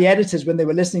hear apparently the editors, when they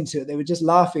were listening to it, they were just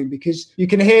laughing because you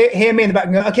can hear me in the back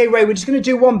and go, okay, Ray, we're just going to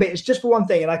do one bit. It's just for one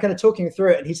thing. And I kind of talking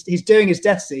through it. And he's doing his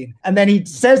death scene. And then he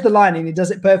says the line and he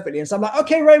does it perfectly. And so I'm like,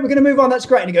 okay, Ray, we're going to move on. That's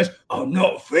great. And he goes, I'm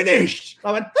not finished.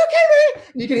 I went, okay, Ray.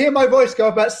 And you can hear my voice go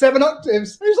about 7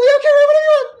 octaves. And he's like, okay, Ray, what do you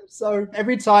want? So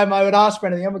every time I would ask for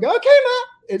anything, I would go, okay,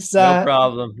 Matt. It's no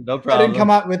problem. I didn't come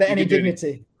up with any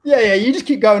dignity. Yeah, you just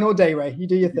keep going all day, Ray. You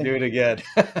do your thing. Do it again.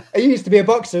 You used to be a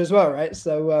boxer as well, right?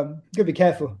 So gotta be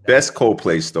careful. Best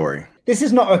Coldplay story. This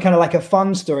is not a kind of like a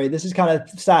fun story. This is kind of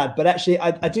sad, but actually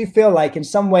I do feel like in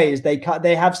some ways they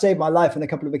have saved my life on a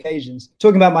couple of occasions.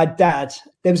 Talking about my dad,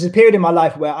 there was a period in my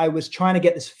life where I was trying to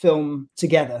get this film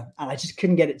together and I just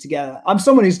couldn't get it together. I'm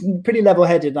someone who's pretty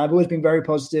level-headed and I've always been very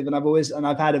positive and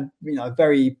I've had a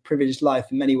very privileged life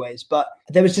in many ways, but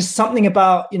there was just something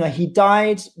about, he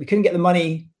died. We couldn't get the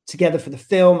money together for the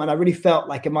film, and I really felt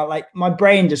like my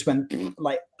brain just went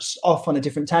like off on a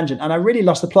different tangent, and I really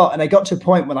lost the plot. And I got to a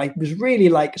point when I was really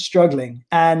like struggling,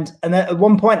 and then at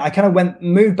one point I kind of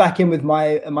moved back in with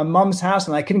my mum's house,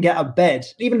 and I couldn't get out of bed.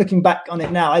 Even looking back on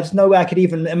it now, there's no way I could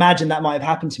even imagine that might have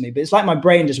happened to me. But it's like my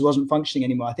brain just wasn't functioning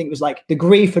anymore. I think it was like the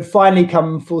grief had finally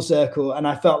come full circle, and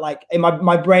I felt like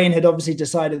my brain had obviously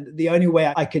decided that the only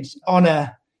way I could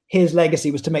honor his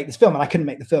legacy was to make this film, and I couldn't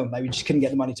make the film. Like, we just couldn't get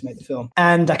the money to make the film,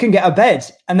 and I couldn't get out of bed.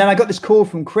 And then I got this call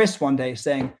from Chris one day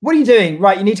saying, "What are you doing?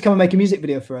 Right, you need to come and make a music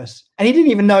video for us." And he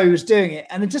didn't even know he was doing it.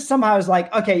 And it just somehow was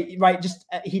like, "Okay, right." Just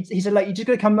he said, like, "You're just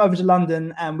going to come over to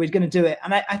London, and we're going to do it."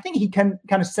 And I think he kind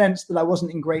of sensed that I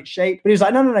wasn't in great shape, but he was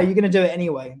like, "No, you're going to do it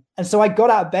anyway." And so I got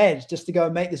out of bed just to go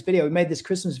and make this video. We made this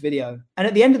Christmas video, and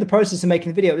at the end of the process of making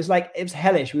the video, it was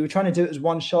hellish. We were trying to do it as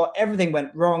one shot. Everything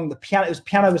went wrong. The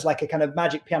piano was like a kind of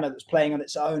magic piano that was playing on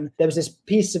its own. There was this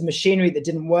piece of machinery that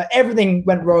didn't work. Everything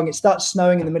went wrong. It started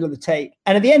snowing in the middle of the take.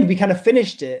 And at the end, we kind of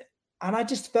finished it. And I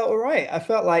just felt all right. I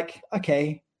felt like,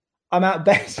 okay, I'm out of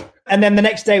bed. And then the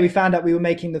next day we found out we were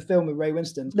making the film with Ray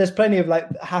Winstone. There's plenty of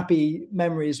like happy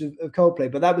memories of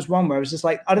Coldplay, but that was one where I was just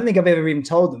like, I don't think I've ever even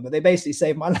told them, but they basically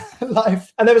saved my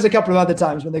life. And there was a couple of other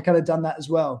times when they kind of done that as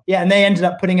well. Yeah. And they ended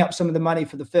up putting up some of the money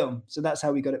for the film. So that's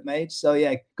how we got it made. So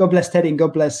yeah, God bless Teddy and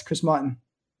God bless Chris Martin.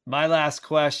 My last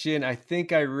question. I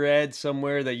think I read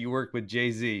somewhere that you worked with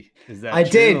Jay-Z. Is that I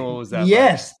true? did. Or was that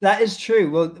yes, that is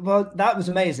true. Well, that was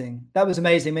amazing. That was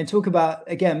amazing. I mean, talk about,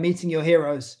 again, meeting your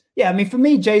heroes. Yeah, I mean, for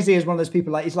me, Jay-Z is one of those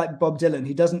people, like, he's like Bob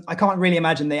Dylan. I can't really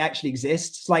imagine they actually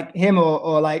exist. It's like him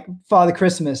or like Father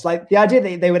Christmas. Like, the idea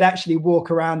that they would actually walk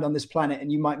around on this planet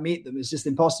and you might meet them is just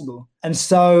impossible. And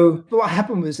so what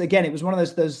happened was, again, it was one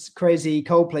of those crazy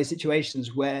Coldplay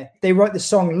situations where they wrote the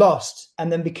song Lost.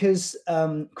 And then because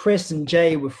Chris and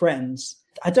Jay were friends,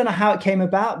 I don't know how it came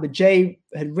about, but Jay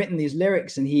had written these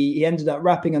lyrics and he ended up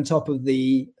rapping on top of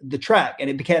the track,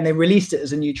 and they released it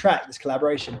as a new track, this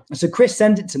collaboration. And so Chris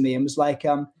sent it to me and was like,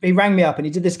 he rang me up and he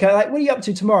did this kind of like, "What are you up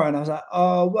to tomorrow?" And I was like,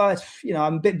 "Oh, well,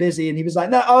 I'm a bit busy." And he was like,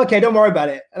 "No, okay, don't worry about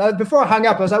it." And before I hung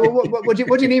up, I was like, "Well, what do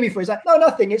you need me for?" He's like, "No,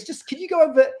 nothing. It's just, can you go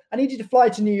over? I need you to fly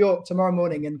to New York tomorrow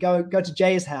morning and go to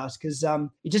Jay's house, because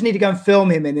you just need to go and film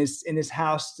him in his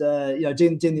house,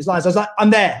 doing these lines." I was like, "I'm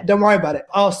there. Don't worry about it.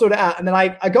 I'll sort it out." And then I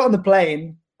got on the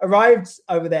plane, arrived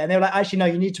over there, and they were like, "Actually, no,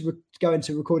 you need to go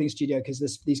into a recording studio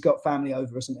because he's got family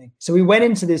over or something." So we went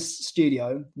into this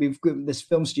studio, this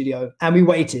film studio, and we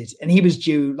waited. And he was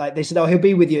due, like, they said, "Oh, he'll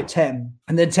be with you at 10.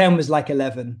 And then 10 was like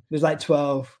 11. It was like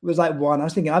 12. It was like 1. I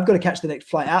was thinking, I've got to catch the next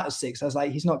flight out at 6. I was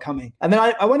like, he's not coming. And then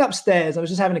I went upstairs. I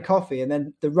was just having a coffee. And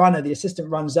then the assistant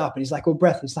runs up and he's like all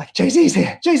breathless, like, "Jay-Z's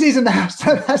here. Jay-Z's in the house."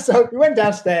 So we went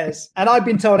downstairs and I'd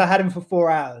been told I had him for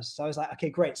 4 hours. So I was like, okay,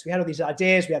 great. So we had all these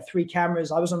ideas. We had 3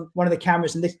 cameras. I was on one of the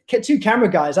cameras, and the 2 camera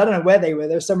guys, I don't know where they were.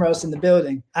 They were somewhere else in the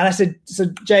building. And I said, "So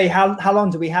Jay, how long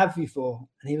do we have you for?"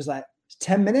 And he was like,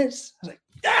 10 minutes. I was like,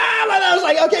 I was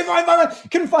like, okay, fine.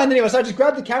 Couldn't find anyone. So I just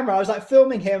grabbed the camera. I was like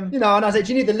filming him, and I was like,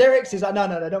 "Do you need the lyrics?" He's like, no,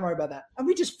 don't worry about that. And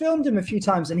we just filmed him a few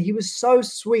times, and he was so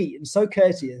sweet and so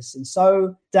courteous and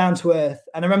so down to earth.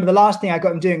 And I remember the last thing I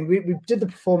got him doing, we did the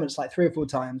performance like 3 or 4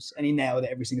 times, and he nailed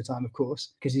it every single time, of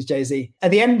course, because he's Jay-Z.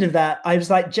 At the end of that, I was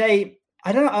like, "Jay,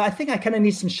 I don't know. I think I kind of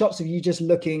need some shots of you just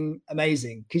looking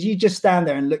amazing, because you just stand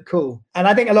there and look cool." And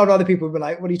I think a lot of other people were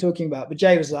like, "What are you talking about?" But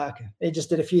Jay was like, okay. He just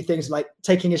did a few things like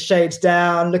taking his shades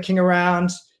down, looking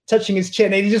around, touching his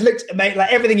chin, and he just looked amazing.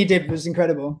 Like everything he did was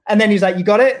incredible. And then he was like, "You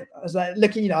got it?" I was like,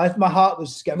 looking, my heart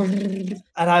was going,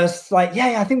 and I was like,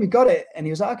 "Yeah, I think we got it." And he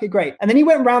was like, "Okay, great." And then he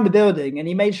went around the building and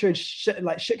he made sure to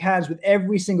shook hands with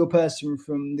every single person,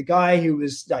 from the guy who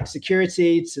was like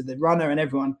security to the runner and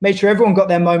everyone. Made sure everyone got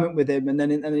their moment with him, and then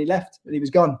he left and he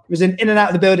was gone. He was in and out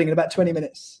of the building in about 20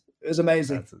 minutes. It was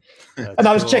amazing. That's and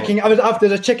I was checking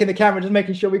the camera, just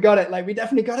making sure we got it. Like, we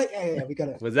definitely got it. Yeah, we got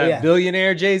it. Was that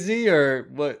Billionaire Jay-Z or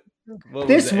what?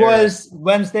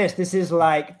 When's this? This is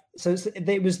like, so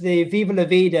it was the Viva La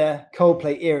Vida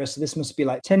Coldplay era. So this must be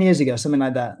like 10 years ago, something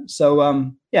like that.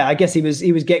 So, yeah, I guess he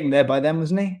was getting there by then,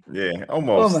 wasn't he? Yeah,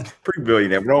 almost. Pretty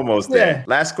billionaire, but almost there.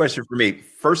 Last question for me.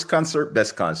 First concert,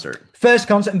 best concert? First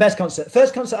concert and best concert.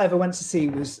 First concert I ever went to see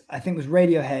was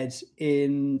Radiohead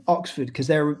in Oxford, because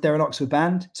they're an Oxford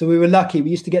band. So we were lucky. We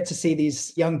used to get to see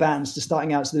these young bands just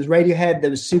starting out. So there was Radiohead,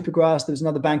 there was Supergrass, there was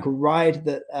another band called Ride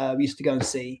that we used to go and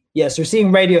see. Yeah, so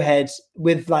seeing Radiohead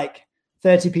with like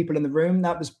 30 people in the room,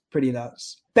 that was pretty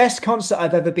nuts. Best concert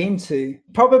I've ever been to,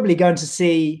 probably going to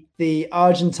see the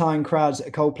Argentine crowds at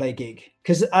a Coldplay gig.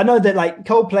 Because I know that like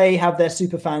Coldplay have their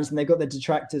super fans and they've got their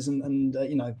detractors, and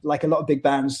like a lot of big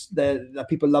bands,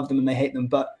 people love them and they hate them.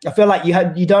 But I feel like you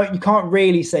can't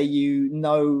really say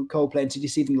Coldplay until you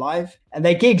see them live. And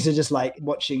their gigs are just like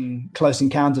watching Close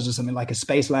Encounters or something, like a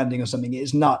space landing or something. It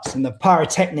is nuts, and the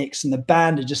pyrotechnics and the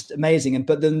band are just amazing.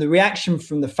 But then the reaction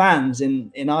from the fans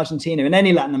in Argentina, in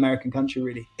any Latin American country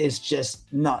really, is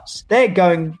just nuts. They're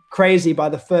going crazy by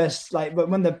the first, like, but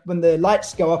when the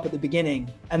lights go up at the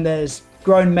beginning and there's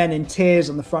grown men in tears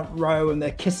on the front row and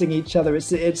they're kissing each other,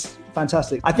 it's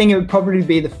fantastic. I think it would probably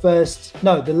be the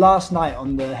last night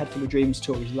on the Head Full of Dreams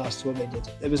tour was the last tour they did.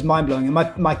 It was mind-blowing.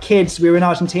 And my kids, we were in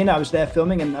Argentina, I was there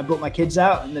filming, and I brought my kids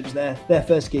out, and it was their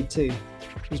first gig too.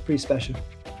 It was pretty special.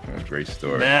 Great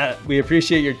story. Matt, we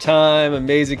appreciate your time.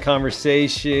 Amazing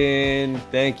conversation.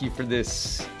 Thank you for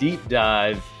this deep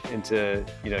dive into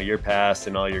your past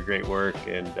and all your great work,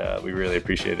 and we really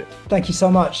appreciate it. Thank you so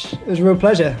much. It was a real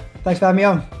pleasure. Thanks for having me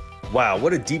on. Wow,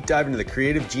 what a deep dive into the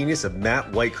creative genius of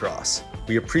Matt Whitecross.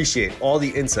 We appreciate all the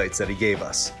insights that he gave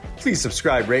us. Please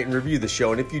subscribe, rate, and review the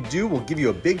show, and if you do, we'll give you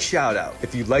a big shout out.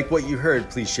 If you like what you heard,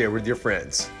 please share with your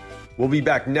friends. We'll be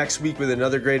back next week with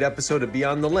another great episode of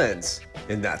Beyond the Lens,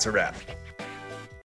 and that's a wrap.